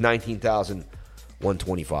Bitcoin, which was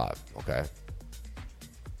 19,125. Okay.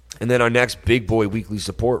 And then our next big boy weekly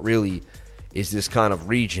support really is this kind of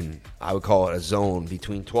region. I would call it a zone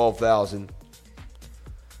between 12,000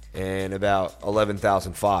 and about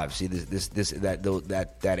 11,005. See,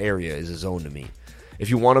 that area is a zone to me. If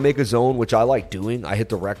you want to make a zone, which I like doing, I hit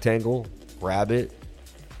the rectangle, grab it,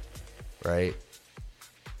 right,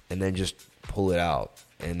 and then just pull it out,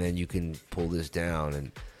 and then you can pull this down,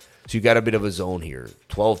 and so you got a bit of a zone here,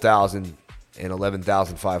 12,000 and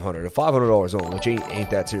 11,500, a $500 zone, which ain't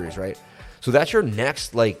that serious, right? So that's your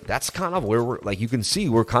next, that's kind of where we're, you can see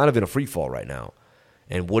we're kind of in a free fall right now.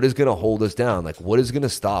 And what is going to hold us down? What is going to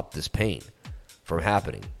stop this pain from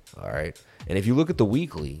happening? All right. And if you look at the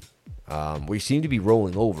weekly, we seem to be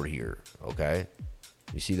rolling over here. Okay.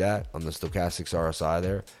 You see that on the stochastics RSI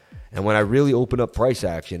there? And when I really open up price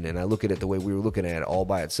action and I look at it the way we were looking at it all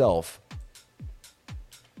by itself,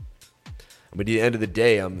 at the end of the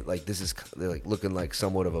day, I'm this is looking like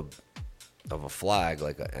somewhat of a flag,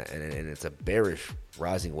 and it's a bearish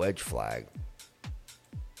rising wedge flag.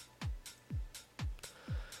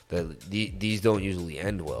 These don't usually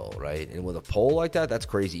end well, right? And with a pole like that, that's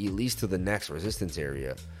crazy, at least to the next resistance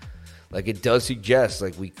area. It does suggest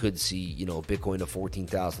we could see, Bitcoin to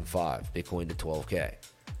 14,005, Bitcoin to 12K.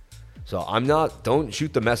 So don't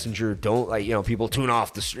shoot the messenger. Don't people tune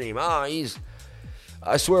off the stream.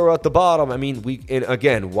 I swear we're at the bottom.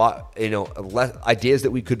 Ideas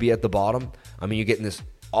that we could be at the bottom. You're getting this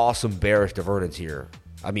awesome bearish divergence here.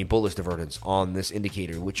 Bullish divergence on this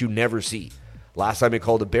indicator, which you never see. Last time it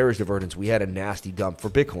called a bearish divergence, we had a nasty dump for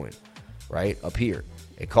Bitcoin, right, up here.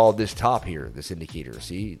 It called this top here, this indicator.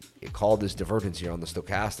 See, it called this divergence here on the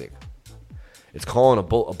stochastic. It's calling a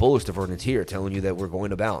bullish divergence here, telling you that we're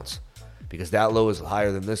going to bounce because that low is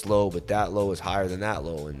higher than this low, but that low is higher than that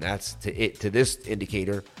low, and that's to this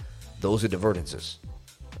indicator. Those are divergences,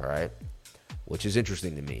 all right, which is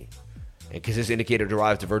interesting to me, and because this indicator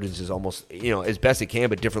derives divergences almost as best it can,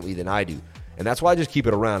 but differently than I do. And that's why I just keep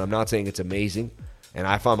it around. I'm not saying it's amazing, and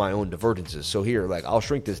I find my own divergences. So here, I'll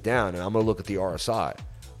shrink this down, and I'm going to look at the RSI.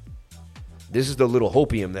 This is the little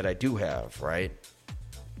hopium that I do have, right?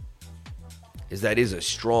 That is a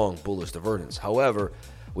strong bullish divergence. However,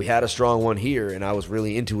 we had a strong one here, and I was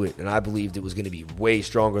really into it, and I believed it was going to be way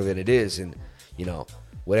stronger than it is. And,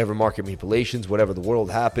 whatever market manipulations, whatever the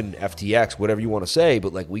world happened, FTX, whatever you want to say,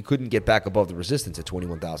 but, we couldn't get back above the resistance at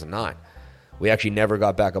 21,009. We actually never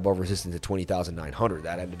got back above resistance at 20,900.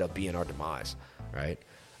 That ended up being our demise, right?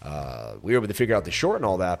 We were able to figure out the short and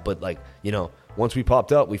all that, but like, once we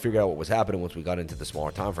popped up, we figured out what was happening once we got into the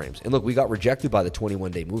smaller time frames. And look, we got rejected by the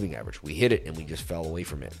 21-day moving average. We hit it and we just fell away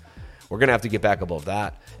from it. We're going to have to get back above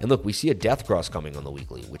that. And look, we see a death cross coming on the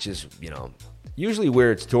weekly, which is, usually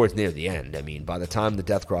where it's towards near the end. I mean, by the time the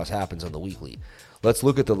death cross happens on the weekly, let's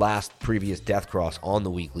look at the last previous death cross on the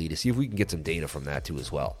weekly to see if we can get some data from that too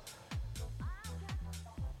as well.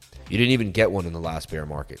 You didn't even get one in the last bear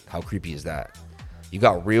market. How creepy is that? You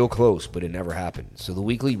got real close, but it never happened. So the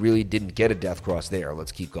weekly really didn't get a death cross there.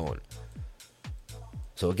 Let's keep going.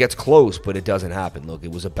 So it gets close, but it doesn't happen. Look,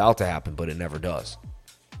 it was about to happen, but it never does.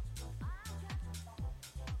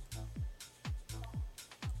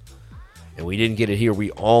 And we didn't get it here. We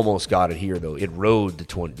almost got it here, though. It rode the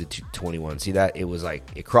 21. See that? It was like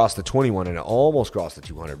it crossed the 21 and it almost crossed the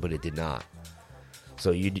 200, but it did not.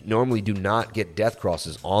 So you normally do not get death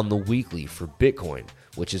crosses on the weekly for Bitcoin,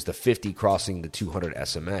 which is the 50 crossing the 200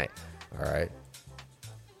 SMA. All right.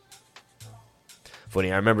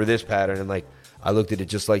 Funny, I remember this pattern, and like I looked at it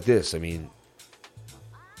just like this. I mean,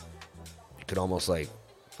 you could almost like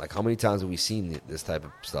how many times have we seen this type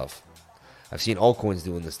of stuff? I've seen altcoins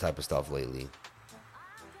doing this type of stuff lately.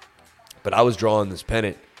 But I was drawing this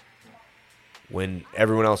pennant when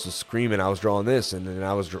everyone else was screaming. I was drawing this, and then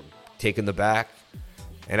I was taking the back,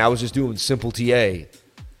 and I was just doing simple TA.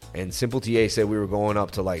 And simple TA said we were going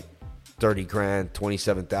up to like 30 grand,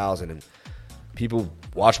 27,000, and people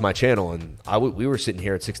watched my channel, and we were sitting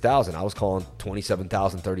here at 6,000. I was calling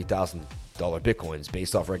 27,000, 30,000 dollar Bitcoins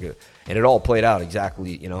based off regular, and it all played out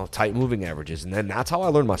exactly, tight moving averages. And then that's how I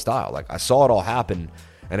learned my style. Like I saw it all happen,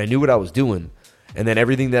 and I knew what I was doing, and then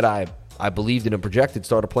everything that I believed in and projected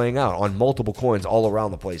started playing out on multiple coins all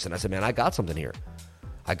around the place. And I said, man, I got something here.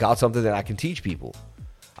 I got something that I can teach people.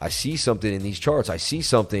 I see something in these charts. I see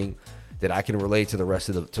something that I can relate to the rest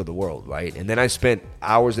of the world, right? And then I spent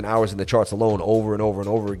hours and hours in the charts alone over and over and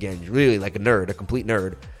over again, really like a complete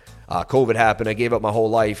nerd. COVID happened. I gave up my whole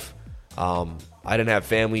life. I didn't have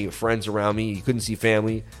family or friends around me. You couldn't see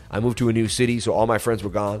family. I moved to a new city, so all my friends were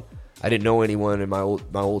gone. I didn't know anyone in my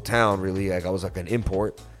old town, really. Like I was like an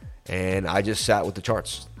import, and I just sat with the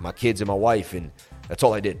charts, my kids and my wife, and that's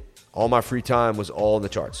all I did. All my free time was all in the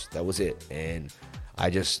charts. That was it, and I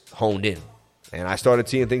just honed in, and I started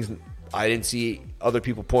seeing things I didn't see other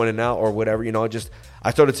people pointing out or whatever.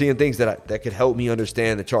 I started seeing things that could help me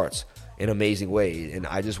understand the charts in amazing ways. And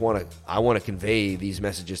I want to convey these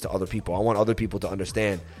messages to other people. I want other people to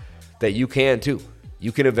understand that you can too.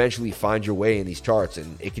 You can eventually find your way in these charts,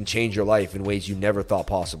 and it can change your life in ways you never thought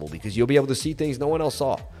possible, because you'll be able to see things no one else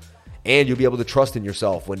saw. And you'll be able to trust in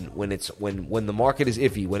yourself when the market is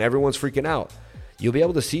iffy, when everyone's freaking out. You'll be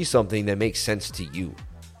able to see something that makes sense to you.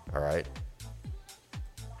 All right.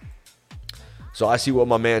 So I see what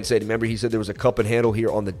my man said. Remember, he said there was a cup and handle here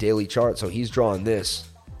on the daily chart. So he's drawing this.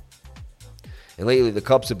 And lately, the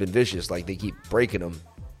cups have been vicious. Like, they keep breaking them.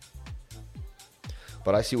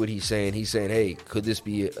 But I see what he's saying. He's saying, hey, could this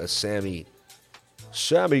be a Sammy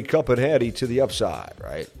cup and handy to the upside,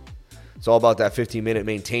 right? It's all about that 15-minute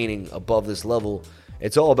maintaining above this level.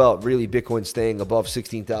 It's all about really Bitcoin staying above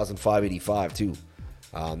 16,585 too.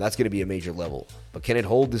 That's going to be a major level. But can it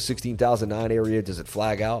hold the 16,009 area? Does it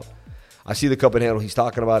flag out? I see the cup and handle he's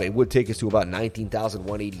talking about. It would take us to about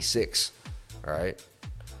 19,186. All right.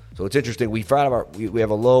 So it's interesting. We have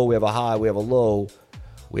a low, we have a high, we have a low,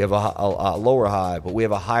 we have a lower high, but we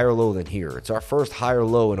have a higher low than here. It's our first higher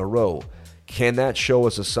low in a row. Can that show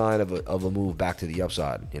us a sign of a move back to the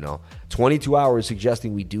upside? 22 hours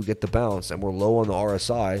suggesting we do get the bounce, and we're low on the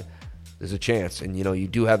RSI. There's a chance. And, you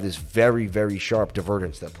do have this very, very sharp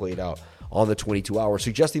divergence that played out on the 22 hours,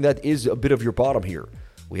 suggesting that is a bit of your bottom here.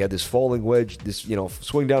 We had this falling wedge, this,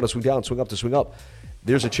 swing down to swing down, swing up to swing up.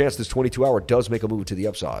 There's a chance this 22-hour does make a move to the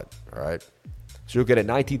upside, all right? So you'll get at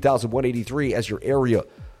 19,183 as your area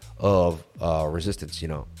of resistance,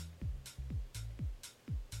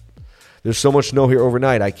 There's so much snow here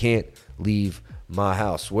overnight, I can't leave my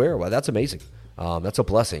house. Where? Well, that's amazing. That's a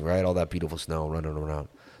blessing, right? All that beautiful snow running around.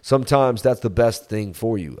 Sometimes that's the best thing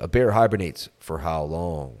for you. A bear hibernates for how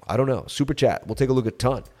long? I don't know. Super chat. We'll take a look at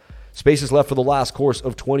ton. Space is left for the last course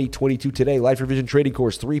of 2022 today. Life Revision Trading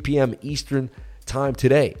Course, 3 p.m. Eastern Time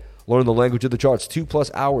today. Learn the language of the charts.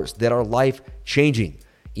 2+ hours that are life-changing.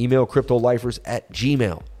 Email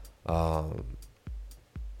cryptolifers@gmail.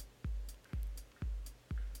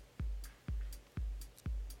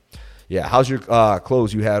 Yeah, how's your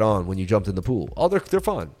clothes you had on when you jumped in the pool? Oh, they're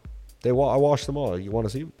fine. I washed them all. You want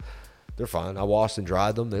to see them? They're fine. I washed and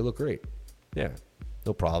dried them. They look great. Yeah,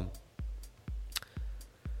 no problem.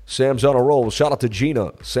 Sam's on a roll. Shout out to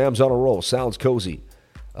Gina. Sam's on a roll. Sounds cozy.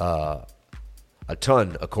 I a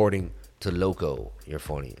ton, according to Loco. You're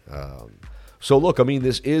funny. So look, I mean,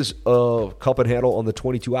 this is a cup and handle on the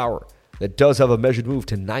 22-hour that does have a measured move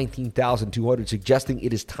to 19,200, suggesting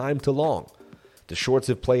it is time to long. The shorts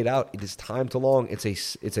have played out. It is time to long. It's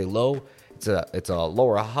a low. It's a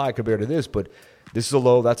lower high compared to this, but this is a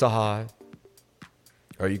low. That's a high.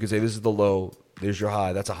 Or you could say this is the low. There's your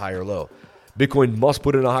high. That's a higher low. Bitcoin must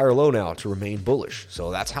put in a higher low now to remain bullish.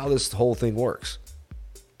 So that's how this whole thing works.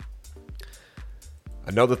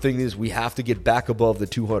 Another thing is we have to get back above the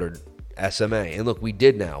 200 SMA. And look, we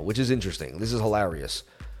did now, which is interesting. This is hilarious.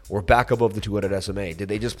 We're back above the 200 SMA. Did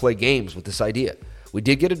they just play games with this idea? We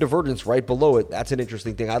did get a divergence right below it. That's an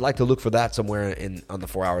interesting thing. I'd like to look for that somewhere on the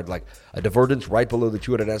 4-hour, like a divergence right below the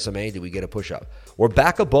 200 SMA. Did we get a push up? We're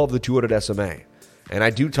back above the 200 SMA. And I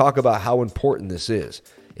do talk about how important this is.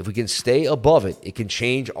 If we can stay above it, it can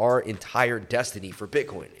change our entire destiny for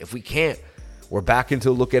Bitcoin. If we can't, we're back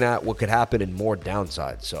into looking at what could happen in more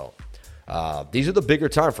downside. So these are the bigger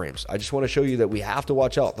time frames. I just want to show you that we have to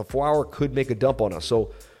watch out. The 4-hour could make a dump on us.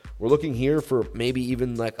 So we're looking here for maybe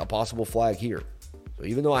even like a possible flag here. So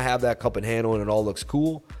even though I have that cup and handle and it all looks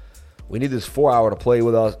cool, we need this 4-hour to play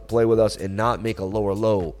with us and not make a lower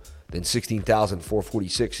low than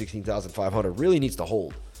 16,446, 16,500. Really needs to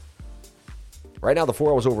hold. Right now, the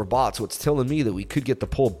 4 hours overbought, so it's telling me that we could get the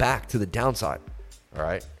pull back to the downside. All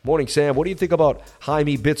right. Morning, Sam. What do you think about high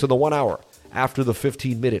me bits on the 1 hour after the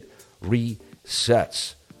 15-minute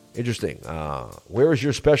resets? Interesting. Where is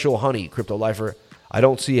your special honey, Crypto Lifer? I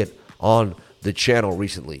don't see it on the channel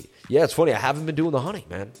recently. Yeah, it's funny. I haven't been doing the honey,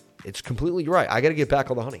 man. It's completely right. I got to get back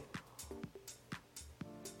on the honey.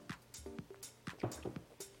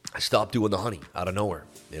 I stopped doing the honey out of nowhere,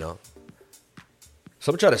 you know.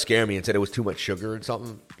 Someone tried to scare me and said it was too much sugar or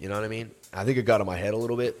something. You know what I mean? I think it got in my head a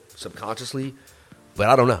little bit subconsciously, but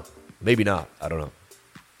I don't know. Maybe not. I don't know.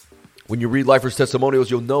 When you read Lifer's testimonials,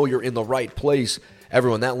 you'll know you're in the right place.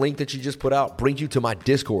 Everyone, that link that you just put out brings you to my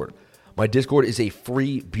Discord. My Discord is a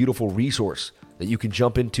free, beautiful resource that you can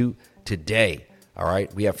jump into today. All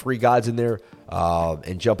right? We have free guides in there,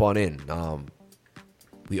 and jump on in.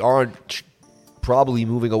 We are probably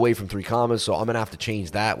moving away from 3 commas, so I'm going to have to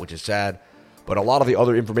change that, which is sad. But a lot of the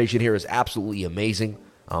other information here is absolutely amazing.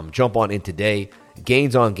 Jump on in today.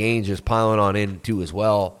 Gains on gains just piling on in too as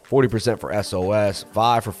well. 40% for SOS,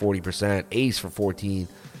 Vi for 40%, Ace for 14,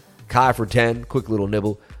 Kai for 10. Quick little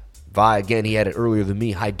nibble. Vi, again, he had it earlier than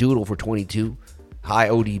me. High Doodle for 22. High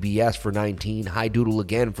ODBS for 19. High Doodle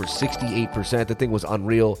again for 68%. The thing was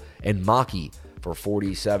unreal. And Maki for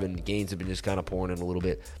 47. Gains have been just kind of pouring in a little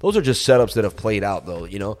bit. Those are just setups that have played out, though.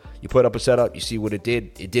 You know, you put up a setup, you see what it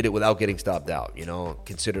did. It did it without getting stopped out. You know,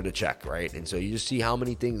 considered a check, right? And so you just see how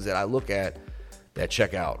many things that I look at that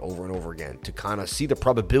check out over and over again to kind of see the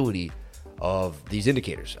probability of these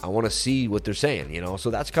indicators. I want to see what they're saying, you know? So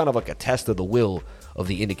that's kind of like a test of the will of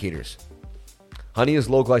the indicators. Honey is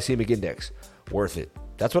low glycemic index. Worth it.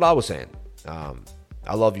 That's what I was saying.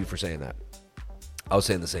 I love you for saying that. I was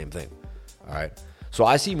saying the same thing. All right. So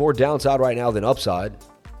I see more downside right now than upside.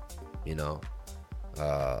 You know,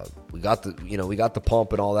 we got the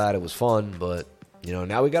pump and all that. It was fun, but you know,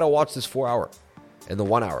 now we got to watch this 4 hour and the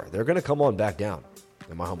 1 hour. They're going to come on back down,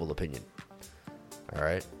 in my humble opinion. All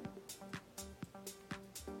right.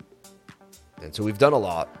 And so we've done a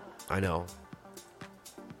lot. I know.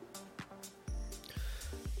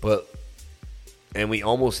 And we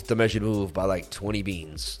almost hit the measured move by like 20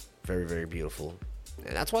 beans. Very, very beautiful.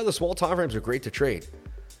 And that's why the small time frames are great to trade.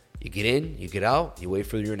 You get in, you get out, you wait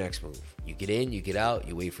for your next move. You get in, you get out,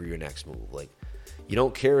 you wait for your next move. Like, you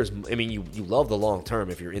don't care you love the long term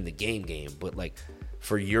if you're in the game, but like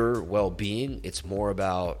for your well-being, it's more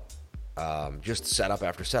about just setup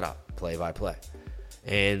after setup, play by play.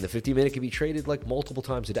 And the 50-minute can be traded like multiple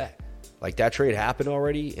times a day. Like that trade happened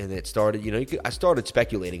already, and it started, I started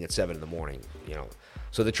speculating at 7 in the morning,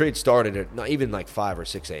 So the trade started at not even like 5 or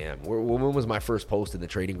 6 a.m. When was my first post in the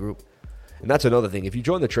trading group? And that's another thing. If you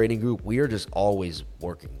join the trading group, we are just always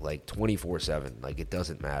working, like 24/7. Like it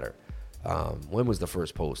doesn't matter. When was the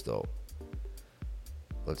first post, though?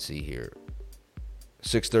 Let's see here.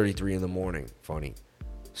 6:33 in the morning. Funny.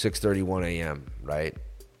 6:31 a.m., right?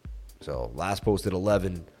 So last post at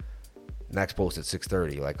 11. Next post at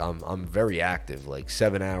 6:30. Like I'm very active. Like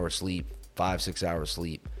 7 hours sleep, 5-6 hours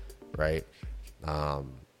sleep, right?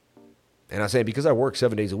 And I say because I work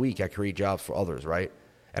 7 days a week, I create jobs for others, right?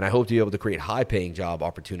 And I hope to be able to create high-paying job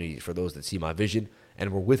opportunities for those that see my vision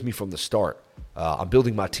and were with me from the start. I'm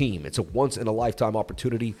building my team. It's a once-in-a-lifetime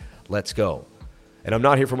opportunity. Let's go. And I'm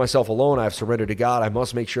not here for myself alone. I have surrendered to God. I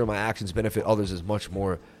must make sure my actions benefit others as much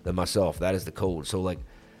more than myself. That is the code. So like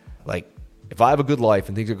If I have a good life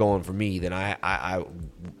and things are going for me, then I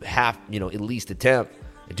have, at least attempt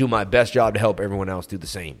and do my best job to help everyone else do the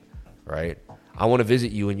same, right? I want to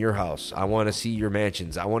visit you in your house. I want to see your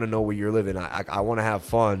mansions. I want to know where you're living. I want to have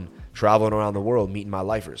fun traveling around the world, meeting my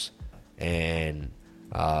lifers. And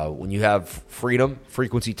when you have freedom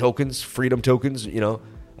tokens,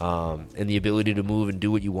 and the ability to move and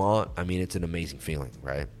do what you want, I mean, it's an amazing feeling,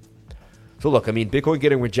 right? So look, I mean, Bitcoin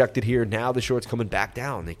getting rejected here. Now the short's coming back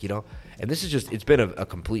down, and this is just, it's been a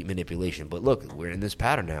complete manipulation. But look, we're in this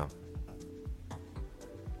pattern now.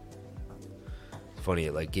 It's funny,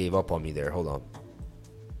 it gave up on me there. Hold on.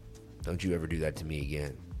 Don't you ever do that to me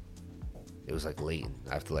again. It was latent.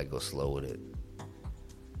 I have to go slow with it.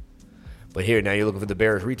 But here, now you're looking for the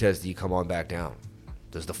bearish retest. Do you come on back down?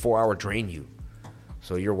 Does the 4 hour drain you?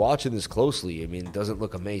 So you're watching this closely. I mean, it doesn't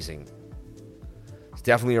look amazing. It's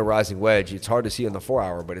definitely a rising wedge. It's hard to see on the 4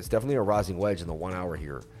 hour, but it's definitely a rising wedge in the 1 hour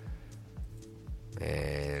here.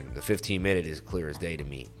 And the 15 minute is clear as day to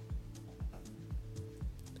me.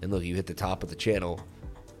 And look, you hit the top of the channel,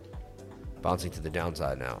 bouncing to the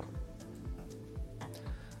downside now.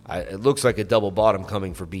 It looks like a double bottom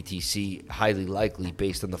coming for BTC, highly likely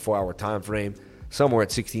based on the 4 hour time frame, somewhere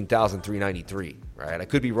at 16,393, right? I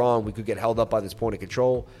could be wrong. We could get held up by this point of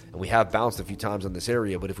control, and we have bounced a few times on this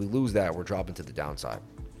area, but if we lose that, we're dropping to the downside.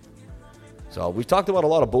 So we've talked about a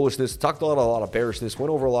lot of bullishness, talked about a lot of bearishness,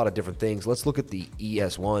 went over a lot of different things. Let's look at the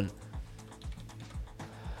ES1,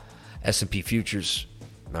 S&P futures,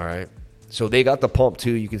 all right? So they got the pump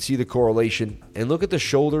too. You can see the correlation, and look at the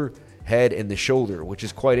shoulder, head, and the shoulder, which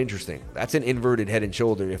is quite interesting. That's an inverted head and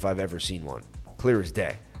shoulder if I've ever seen one. Clear as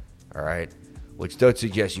day, all right? Which does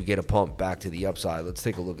suggest you get a pump back to the upside. Let's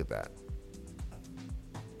take a look at that.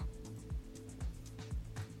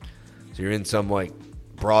 So you're in some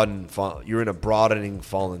you're in a broadening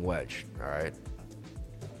falling wedge, all right?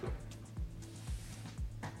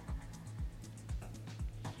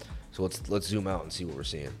 So let's zoom out and see what we're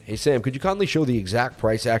seeing. Hey Sam, could you kindly show the exact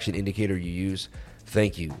price action indicator you use?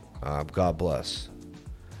 Thank you. God bless.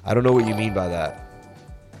 I don't know what you mean by that.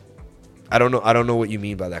 I don't know what you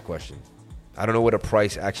mean by that question. I don't know what a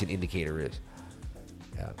price action indicator is.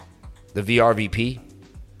 Yeah. The VRVP,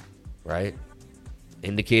 right?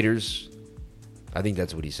 Indicators. I think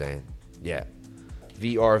that's what he's saying. Yeah.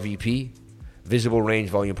 VRVP, visible range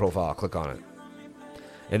volume profile. Click on it.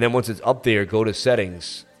 And then once it's up there, go to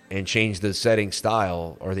settings and change the setting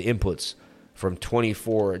style or the inputs from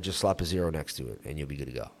 24, just slap a 0 next to it, and you'll be good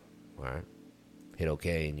to go. All right? Hit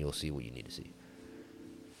OK, and you'll see what you need to see.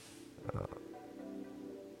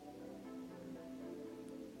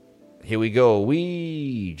 Here we go.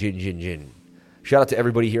 Jin. Shout out to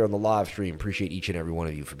everybody here on the live stream. Appreciate each and every one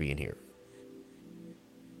of you for being here.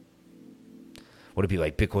 Would it be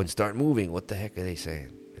like Bitcoin start moving? What the heck are they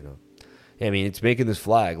saying? Yeah, I mean, it's making this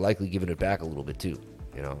flag, likely giving it back a little bit too.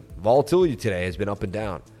 Volatility today has been up and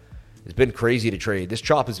down. It's been crazy to trade. This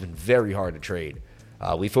chop has been very hard to trade.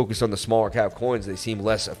 We focus on the smaller cap coins. They seem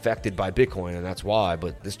less affected by Bitcoin, and that's why.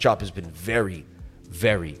 But this chop has been very,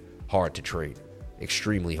 very hard to trade.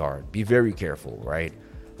 Extremely hard. Be very careful, right?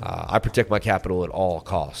 I protect my capital at all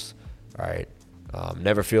costs, right?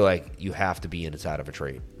 Never feel like you have to be inside of a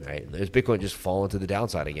trade, right? There's Bitcoin just falling to the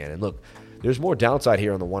downside again. And look, there's more downside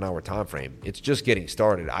here on the 1 hour time frame. It's just getting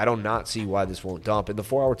started. I do not see why this won't dump in the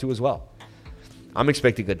 4 hour too as well. I'm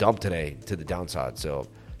expecting a dump today to the downside. So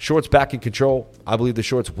shorts back in control. I believe the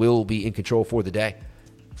shorts will be in control for the day,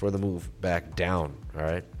 for the move back down, all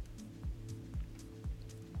right?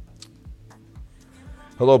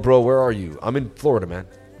 Hello, bro. Where are you? I'm in Florida, man.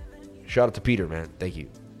 Shout out to Peter, man. Thank you.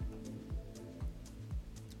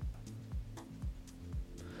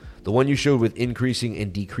 The one you showed with increasing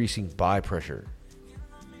and decreasing buy pressure.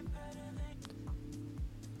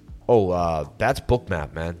 Oh, that's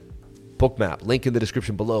Bookmap, man. Bookmap. Link in the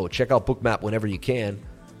description below. Check out Bookmap whenever you can.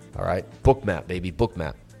 All right? Bookmap, baby.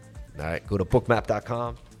 Bookmap. All right? Go to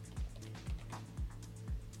bookmap.com.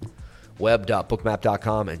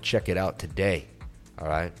 web.bookmap.com and check it out today. All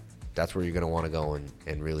right? That's where you're going to want to go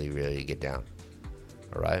and really, really get down.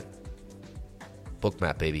 All right?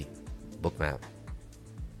 Bookmap, baby. Bookmap.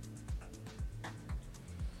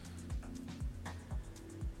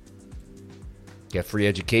 Get free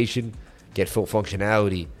education. Get full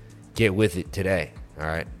functionality. Get with it today. All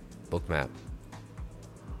right? Bookmap.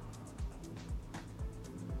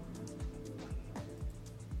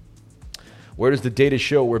 Where does the data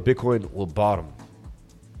show where Bitcoin will bottom?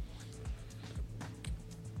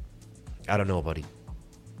 I don't know, buddy.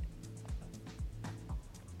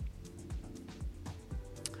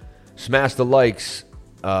 Smash the likes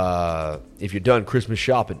if you're done Christmas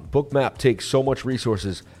shopping. Bookmap takes so much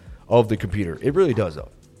resources of the computer. It really does, though.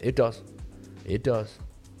 It does. It does.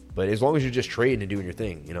 But as long as you're just trading and doing your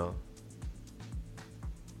thing, you know.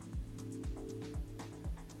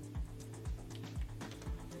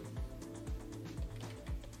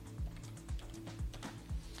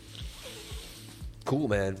 Cool,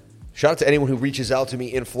 man. Shout out to anyone who reaches out to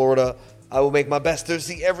me in Florida. I will make my best to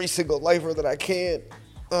see every single lifer that I can.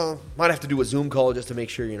 Might have to do a Zoom call just to make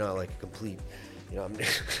sure you're not like a complete, you know,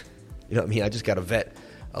 you know what I mean? I just got to vet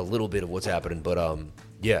a little bit of what's happening. But,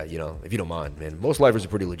 yeah, you know, if you don't mind, man. Most lifers are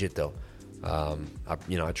pretty legit, though.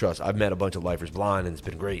 I trust. I've met a bunch of lifers blind, and it's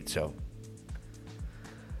been great, so.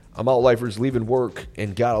 I'm out, lifers, leaving work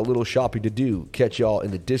and got a little shopping to do. Catch y'all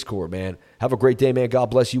in the Discord, man. Have a great day, man. God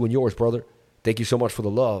bless you and yours, brother. Thank you so much for the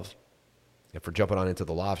love and for jumping on into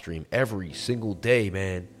the live stream every single day,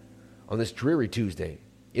 man, on this dreary Tuesday.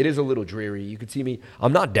 It is a little dreary. You can see me.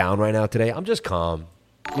 I'm not down right now today. I'm just calm.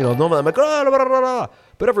 You know, normally I'm like,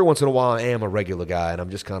 but every once in a while I am a regular guy, and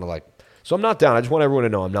I'm just kind of like, so I'm not down. I just want everyone to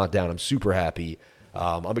know I'm not down. I'm super happy.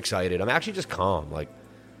 I'm excited. I'm actually just calm. Like,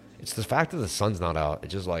 it's the fact that the sun's not out.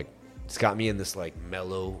 It's just like, it's got me in this like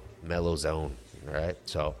mellow zone, all right?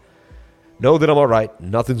 So know that I'm all right.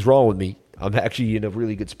 Nothing's wrong with me. I'm actually in a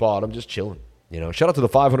really good spot. I'm just chilling. You know, shout out to the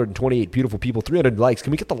 528 beautiful people, 300 likes. Can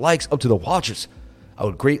we get the likes up to the watchers? I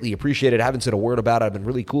would greatly appreciate it. I haven't said a word about it. I've been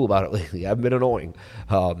really cool about it lately. I've been annoying.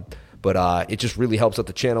 But it just really helps out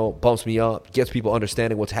the channel, bumps me up, gets people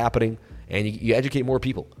understanding what's happening, and you educate more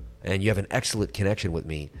people. And you have an excellent connection with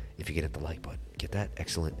me if you get hit the like button. Get that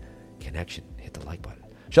excellent connection. Hit the like button.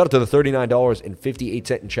 Shout out to the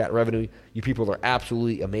 $39.58 in chat revenue. You people are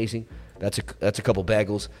absolutely amazing. That's a couple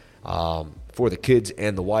bagels for the kids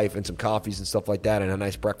and the wife and some coffees and stuff like that and a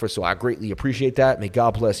nice breakfast. So I greatly appreciate that. May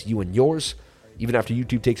God bless you and yours. Even after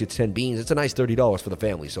YouTube takes its 10 beans, it's a nice $30 for the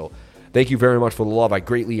family. So thank you very much for the love. I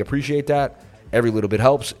greatly appreciate that. Every little bit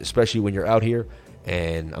helps, especially when you're out here.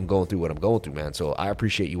 And I'm going through what I'm going through, man. So I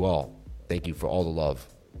appreciate you all. Thank you for all the love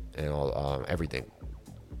and all everything.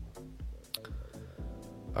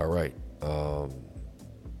 All right.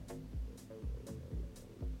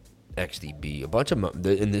 XDB. A bunch of...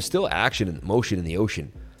 and there's still action and motion in the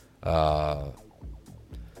ocean.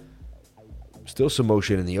 Still some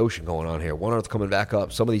motion in the ocean going on here. One Earth coming back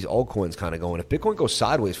up. Some of these altcoins kind of going. If Bitcoin goes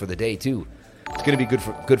sideways for the day, too, it's going to be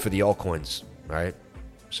good for the altcoins, right?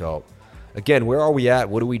 So, again, where are we at?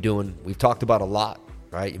 What are we doing? We've talked about a lot,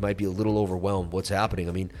 right? You might be a little overwhelmed. What's happening?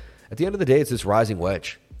 I mean, at the end of the day, it's this rising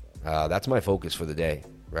wedge. That's my focus for the day,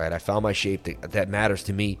 right? I found my shape that matters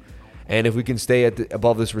to me. And if we can stay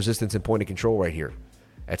above this resistance and point of control right here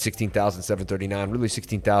at 16,739, really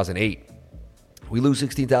 16,008. We lose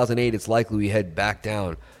 16,008, it's likely we head back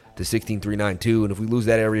down to 16,392. And if we lose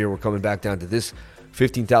that area, we're coming back down to this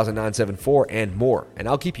 15,974 and more. And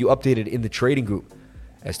I'll keep you updated in the trading group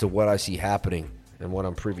as to what I see happening and what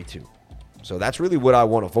I'm privy to. So that's really what I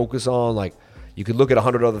want to focus on. Like, you could look at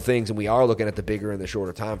 100 other things, and we are looking at the bigger and the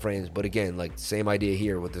shorter time frames. But again, like, same idea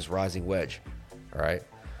here with this rising wedge. All right?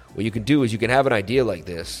 What you can do is you can have an idea like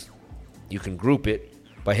this. You can group it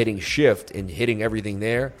by hitting shift and hitting everything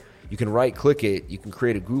there. You can right-click it. You can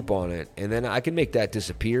create a group on it. And then I can make that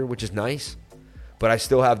disappear, which is nice. But I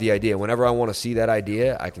still have the idea. Whenever I want to see that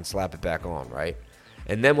idea, I can slap it back on, right?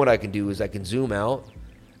 And then what I can do is I can zoom out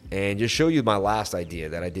and just show you my last idea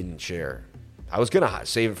that I didn't share. I was going to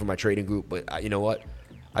save it for my trading group, but you know what?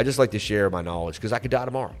 I just like to share my knowledge because I could die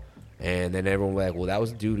tomorrow. And then everyone will be like, well, that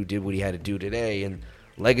was the dude who did what he had to do today. And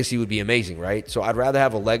legacy would be amazing, right? So I'd rather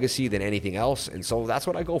have a legacy than anything else. And so that's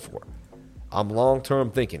what I go for. I'm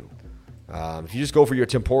long-term thinking. If you just go for your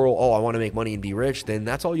temporal, I want to make money and be rich, then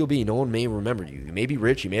that's all you'll be. No one may remember you. You may be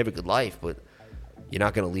rich, you may have a good life, but you're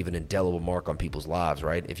not going to leave an indelible mark on people's lives,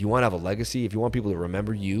 right? If you want to have a legacy, if you want people to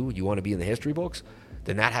remember you, you want to be in the history books,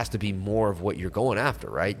 then that has to be more of what you're going after,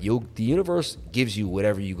 right? The universe gives you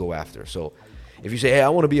whatever you go after. So if you say, hey, I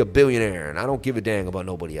want to be a billionaire and I don't give a dang about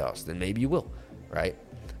nobody else, then maybe you will, right?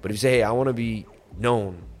 But if you say, hey, I want to be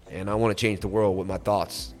known and I want to change the world with my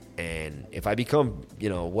thoughts, and if I become,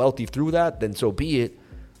 wealthy through that, then so be it.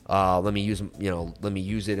 Let me use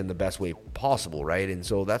it in the best way possible, right? And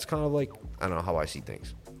so that's kind of like, I don't know how I see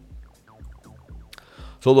things.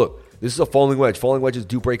 So look, this is a falling wedge. Falling wedges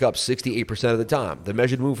do break up 68% of the time. The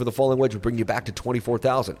measured move for the falling wedge would bring you back to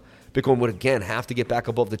 24,000. Bitcoin would again have to get back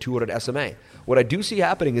above the 200 SMA. What I do see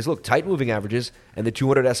happening is, look, tight moving averages and the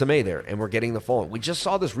 200 SMA there, and we're getting the falling. We just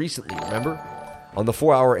saw this recently, remember? On the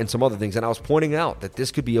 4 hour and some other things, and I was pointing out that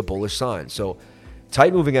this could be a bullish sign. So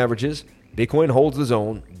tight moving averages, Bitcoin holds the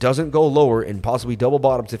zone, doesn't go lower, and possibly double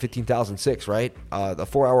bottom to 15,006, right? The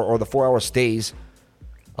 4 hour stays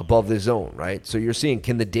above the zone, right? So you're seeing,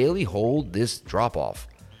 can the daily hold this drop off?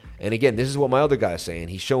 And again, this is what my other guy is saying.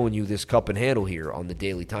 He's showing you this cup and handle here on the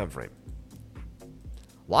daily time frame.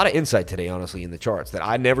 A lot of insight today, honestly, in the charts that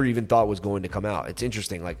I never even thought was going to come out. It's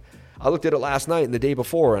interesting. Like, I looked at it last night and the day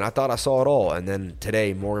before, and I thought I saw it all. And then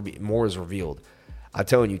today, more is revealed. I'm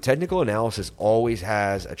telling you, technical analysis always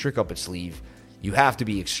has a trick up its sleeve. You have to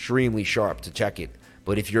be extremely sharp to check it.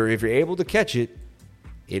 But if you're able to catch it,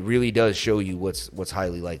 it really does show you what's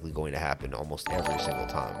highly likely going to happen almost every single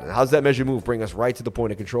time. And how's that measure move bring us right to the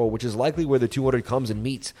point of control, which is likely where the 200 comes and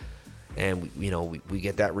meets. And we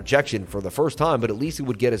get that rejection for the first time, but at least it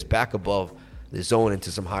would get us back above the zone into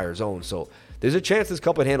some higher zones. So there's a chance this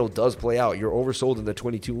cup and handle does play out. You're oversold in the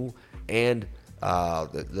 22 and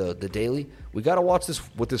the daily. We got to watch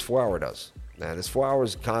what this 4 hour does. Now, this 4 hour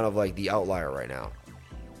is kind of like the outlier right now.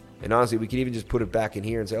 And honestly, we can even just put it back in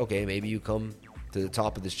here and say, okay, maybe you come to the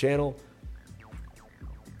top of this channel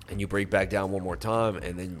and you break back down one more time,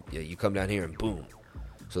 and then you come down here and boom.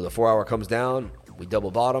 So the 4 hour comes down, we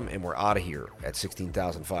double bottom, and we're out of here at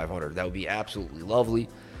 16,500. That would be absolutely lovely.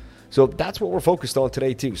 So that's what we're focused on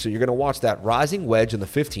today too. So you're going to watch that rising wedge in the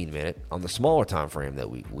 15 minute on the smaller time frame that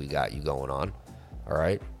we got you going on. All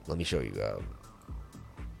right, let me show you.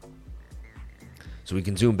 So we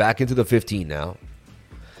can zoom back into the 15 now.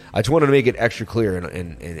 I just wanted to make it extra clear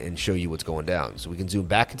and show you what's going down. So we can zoom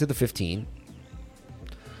back into the 15.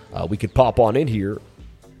 We could pop on in here,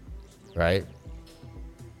 right?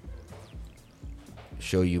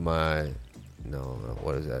 Show you my,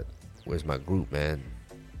 what is that? Where's my group, man?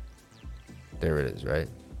 There it is, right?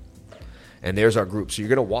 And there's our group. So you're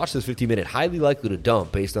going to watch this 15-minute, highly likely to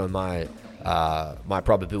dump based on my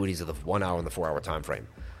probabilities of the 1 hour and the 4 hour time frame.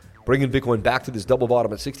 Bringing Bitcoin back to this double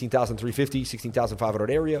bottom at 16,350,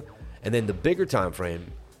 16,500 area. And then the bigger time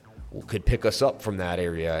frame could pick us up from that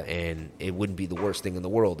area, and it wouldn't be the worst thing in the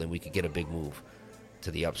world, and we could get a big move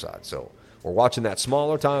to the upside. So we're watching that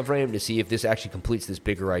smaller time frame to see if this actually completes this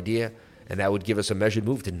bigger idea, and that would give us a measured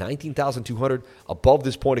move to 19,200 above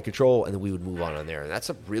this point of control, and then we would move on there. And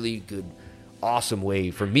that's a really good, awesome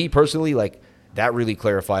way. For me personally, like, that really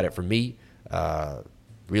clarified it for me.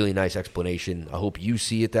 Really nice explanation. I hope you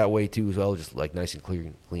see it that way too as well, just like nice and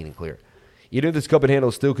clean and clear. Even if this cup and handle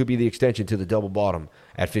still could be the extension to the double bottom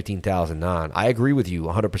at 15,009. I agree with you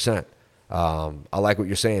 100%. I like what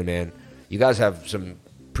you're saying, man. You guys have some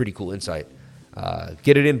pretty cool insight.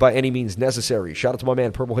 Get it in by any means necessary. Shout out to my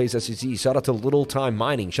man Purple Haze SEC. Shout out to Little Time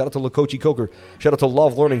Mining. Shout out to Lakochi Coker. Shout out to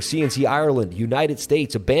Love Learning, CNC Ireland, United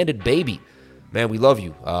States, Abandoned Baby. Man, we love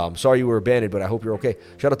you. I'm sorry you were abandoned, but I hope you're okay.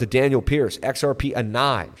 Shout out to Daniel Pierce, XRP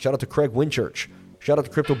Anai. Shout out to Craig Winchurch. Shout out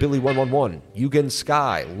to Crypto Billy 111, Eugen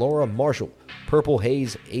Sky, Laura Marshall, Purple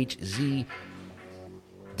Haze HZ,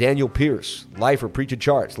 Daniel Pierce, Lifer Preaching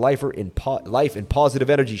Charts, Life in Positive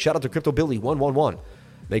Energy. Shout out to Crypto Billy 111.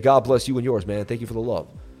 May God bless you and yours, man. Thank you for the love.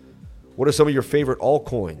 What are some of your favorite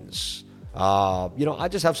altcoins? I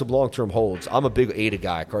just have some long-term holds. I'm a big ADA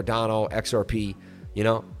guy. Cardano, XRP,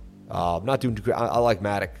 not doing. I like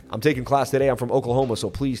Matic. I'm taking class today. I'm from Oklahoma, so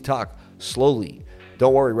please talk slowly.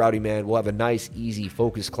 Don't worry, Rowdy man. We'll have a nice, easy,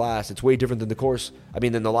 focused class. It's way different than the course.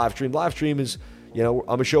 Than the live stream. Live stream is,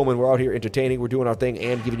 I'm a showman. We're out here entertaining. We're doing our thing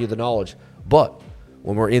and giving you the knowledge. But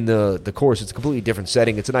when we're in the course, it's a completely different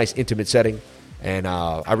setting. It's a nice, intimate setting. And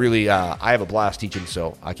I have a blast teaching,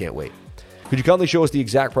 so I can't wait. Could you kindly show us the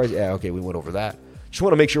exact price? Yeah, okay, we went over that. Just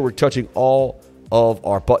want to make sure we're touching all of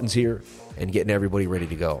our buttons here and getting everybody ready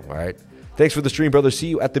to go, all right? Thanks for the stream, brother. See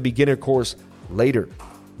you at the beginner course later.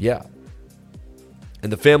 Yeah.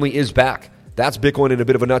 And the family is back. That's Bitcoin in a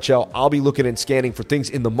bit of a nutshell. I'll be looking and scanning for things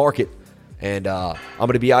in the market, and I'm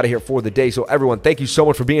going to be out of here for the day. So everyone, thank you so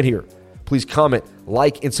much for being here. Please comment,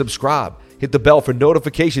 like, and subscribe. Hit the bell for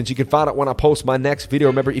notifications. You can find out when I post my next video.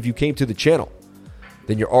 Remember, if you came to the channel,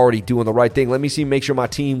 then you're already doing the right thing. Let me make sure my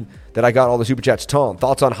team that I got all the super chats. Tom,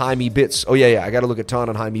 thoughts on High Me Bits? Oh, yeah, I got to look at Tom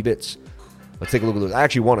on High Me Bits. Let's take a look at those. I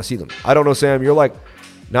actually want to see them. I don't know, Sam. You're like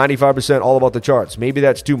 95% all about the charts. Maybe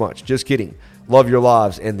that's too much. Just kidding. Love your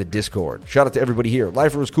lives and the Discord. Shout out to everybody here.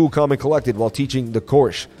 Lifer was cool, calm, and collected while teaching the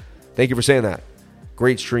course. Thank you for saying that.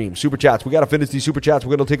 Great stream. Super chats. We got to finish these super chats.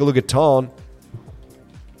 We're going to take a look at Tone.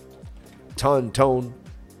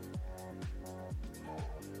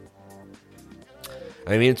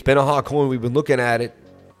 It's been a hot coin. We've been looking at it.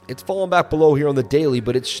 It's fallen back below here on the daily,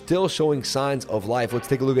 but it's still showing signs of life. Let's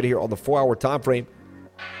take a look at it here on the 4 hour time frame.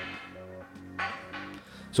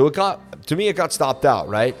 So it got stopped out,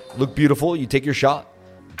 right? Looked beautiful. You take your shot.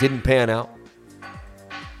 Didn't pan out.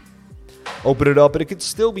 Open it up, and it could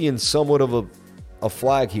still be in somewhat of a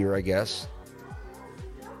flag here, I guess.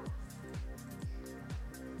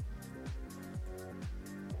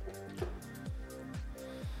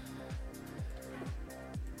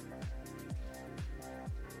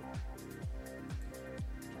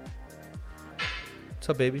 What's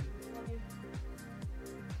up, baby?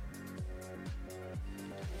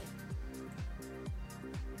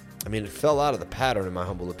 I mean, it fell out of the pattern, in my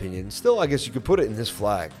humble opinion. Still, I guess you could put it in this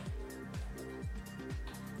flag.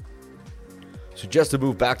 So just to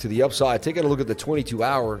move back to the upside, taking a look at the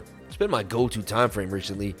 22-hour. It's been my go-to time frame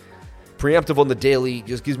recently. Preemptive on the daily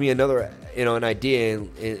just gives me another, an idea. And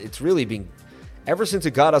it's really been, ever since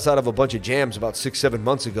it got us out of a bunch of jams about 6-7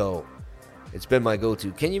 months ago, it's been my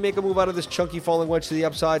go-to. Can you make a move out of this chunky falling wedge to the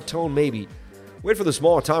upside? Tone, maybe. Wait for the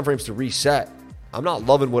smaller time frames to reset. I'm not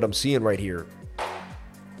loving what I'm seeing right here.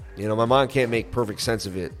 My mind can't make perfect sense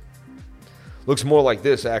of it. Looks more like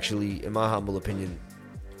this, actually, in my humble opinion.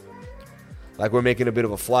 Like we're making a bit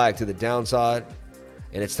of a flag to the downside,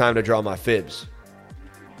 and it's time to draw my fibs.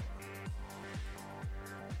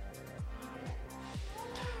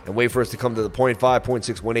 And wait for us to come to the 0.5,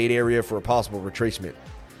 0.618 area for a possible retracement.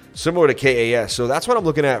 Similar to KAS. So that's what I'm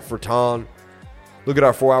looking at for TON. Look at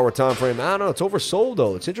our 4-hour time frame. I don't know. It's oversold,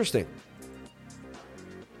 though. It's interesting.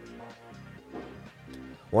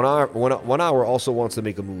 1 hour also wants to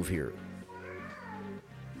make a move here.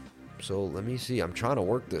 So let me see. I'm trying to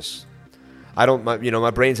work this.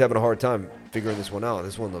 My brain's having a hard time figuring this one out.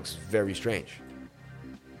 This one looks very strange.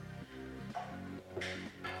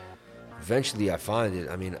 Eventually I find it.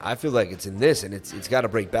 I mean, I feel like it's in this, and it's got to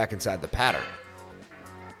break back inside the pattern.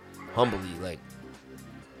 Humbly, like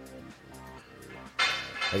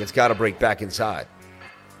it's got to break back inside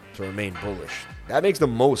to remain bullish. That makes the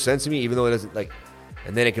most sense to me, even though it doesn't, like,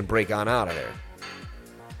 and then it can break on out of there.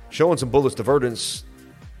 Showing some bullish divergence.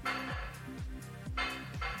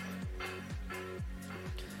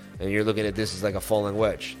 And you're looking at this as like a falling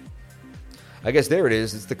wedge. I guess there it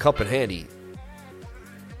is. It's the cup in handy.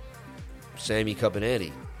 Sammy cup in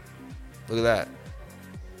handy. Look at that.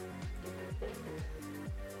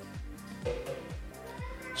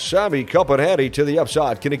 Sammy cup in handy to the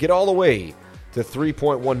upside. Can it get all the way to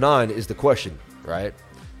 3.19 is the question, right?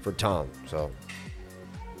 For Tom. So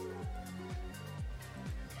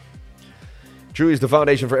True is the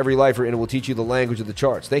foundation for every lifer, and it will teach you the language of the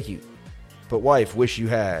charts. Thank you. But wife, wish you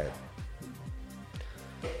had.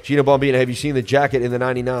 Gina Bombina, have you seen the jacket in the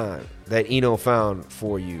 99 that Eno found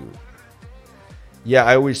for you? Yeah,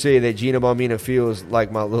 I always say that Gina Bombina feels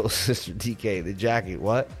like my little sister DK. The jacket,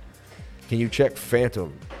 what? Can you check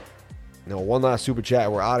Phantom? No, one last super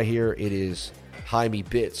chat. We're out of here. It is Jaime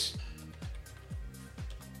Bits.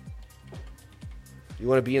 You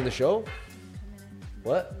want to be in the show?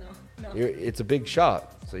 What? No. It's a big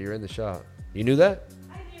shot, so you're in the shot. You knew that?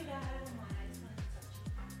 I knew that. I don't mind.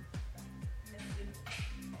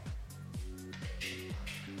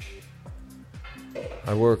 I just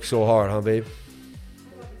I work so hard, huh, babe?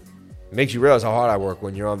 It makes you realize how hard I work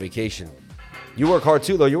when you're on vacation. You work hard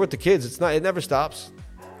too, though. You're with the kids. It never stops.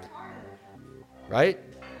 Right?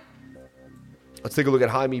 Let's take a look at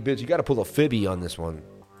Jaime Bids. You got to pull a fibby on this one.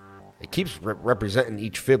 It keeps representing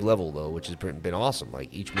each fib level, though, which has been awesome.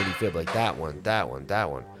 Like each mini fib, like that one, that one, that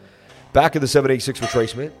one. Back of the 786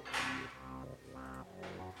 retracement.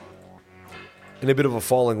 And a bit of a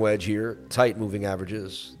falling wedge here. Tight moving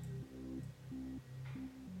averages.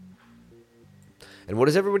 And what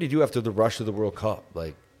does everybody do after the rush of the World Cup?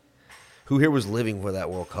 Like, who here was living for that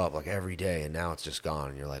World Cup like every day, and now it's just gone,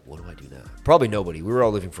 and you're like, what do I do now? Probably nobody. We were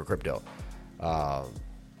all living for crypto.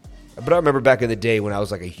 But I remember back in the day when I was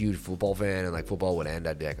like a huge football fan, and like football would end,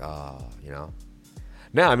 I'd be like,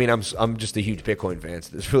 Now, I mean, I'm just a huge Bitcoin fan,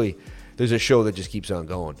 so there's a show that just keeps on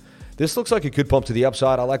going. This looks like it could pump to the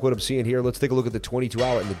upside. I like what I'm seeing here. Let's take a look at the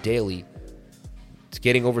 22-hour and the daily. It's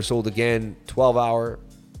getting oversold again. 12-hour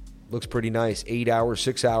looks pretty nice. 8-hour,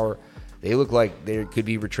 6-hour. They look like they could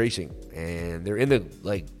be retracing, and they're in the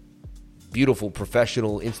like beautiful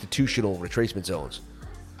professional institutional retracement zones.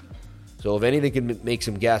 So if anything can make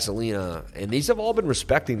some gasolina, and these have all been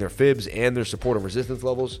respecting their fibs and their support and resistance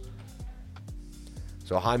levels.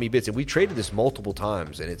 So Jaime Bits, and we traded this multiple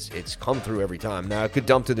times, and it's come through every time. Now it could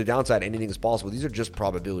dump to the downside. Anything is possible. These are just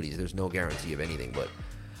probabilities. There's no guarantee of anything, but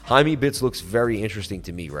Jaime Bits looks very interesting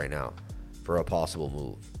to me right now for a possible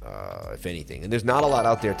move, if anything. And there's not a lot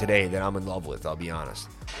out there today that I'm in love with, I'll be honest.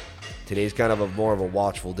 Today's kind of more of a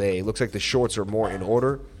watchful day. It looks like the shorts are more in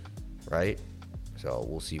order, right? So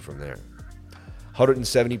we'll see from there.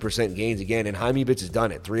 170% gains again, and Jaime Bits has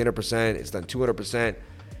done it. 300%, it's done 200%.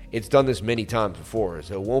 It's done this many times before,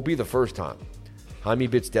 so it won't be the first time. Jaime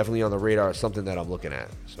Bits definitely on the radar, something that I'm looking at.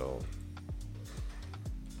 So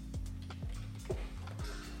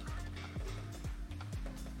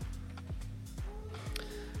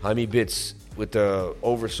Jaime Bits with the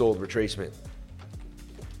oversold retracement.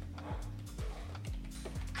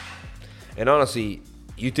 And honestly,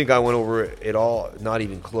 You think I went over it all? Not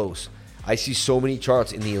even close. I see so many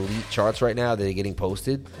charts in the elite charts right now that are getting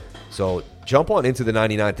posted. So jump on into the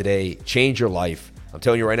 99 today. Change your life. I'm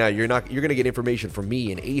telling you right now, you're going to get information from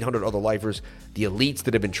me and 800 other lifers, the elites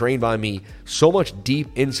that have been trained by me. So much deep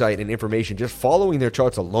insight and information. Just following their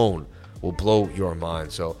charts alone will blow your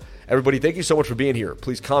mind. So everybody, thank you so much for being here.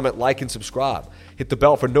 Please comment, like, and subscribe. Hit the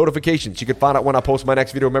bell for notifications. You can find out when I post my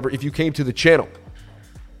next video. Remember, if you came to the channel,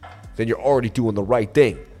 then you're already doing the right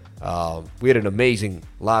thing. We had an amazing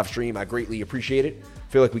live stream. I greatly appreciate it.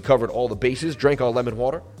 Feel like we covered all the bases. Drank our lemon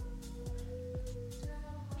water.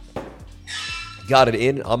 Got it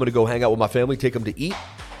in. I'm going to go hang out with my family, take them to eat,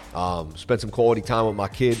 spend some quality time with my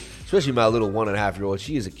kid, especially my little 1.5-year-old.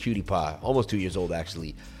 She is a cutie pie, almost 2 years old,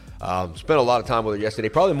 actually. Spent a lot of time with her yesterday.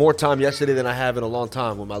 Probably more time yesterday than I have in a long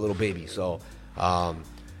time with my little baby. So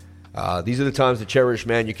these are the times to cherish,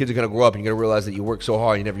 man. Your kids are going to grow up and you're going to realize that you work so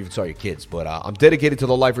hard you never even saw your kids. But I'm dedicated to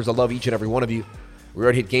the lifers. I love each and every one of you. We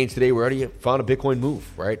already hit gains today. We already found a Bitcoin move,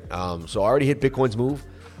 right? So I already hit Bitcoin's move.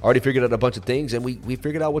 Already figured out a bunch of things, and we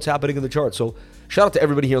figured out what's happening in the chart. So shout out to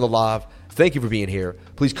everybody here on the live. Thank you for being here.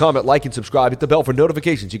 Please comment, like, and subscribe. Hit the bell for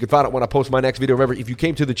notifications. You can find out when I post my next video. Remember, if you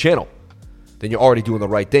came to the channel, then you're already doing the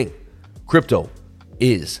right thing. Crypto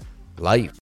is life.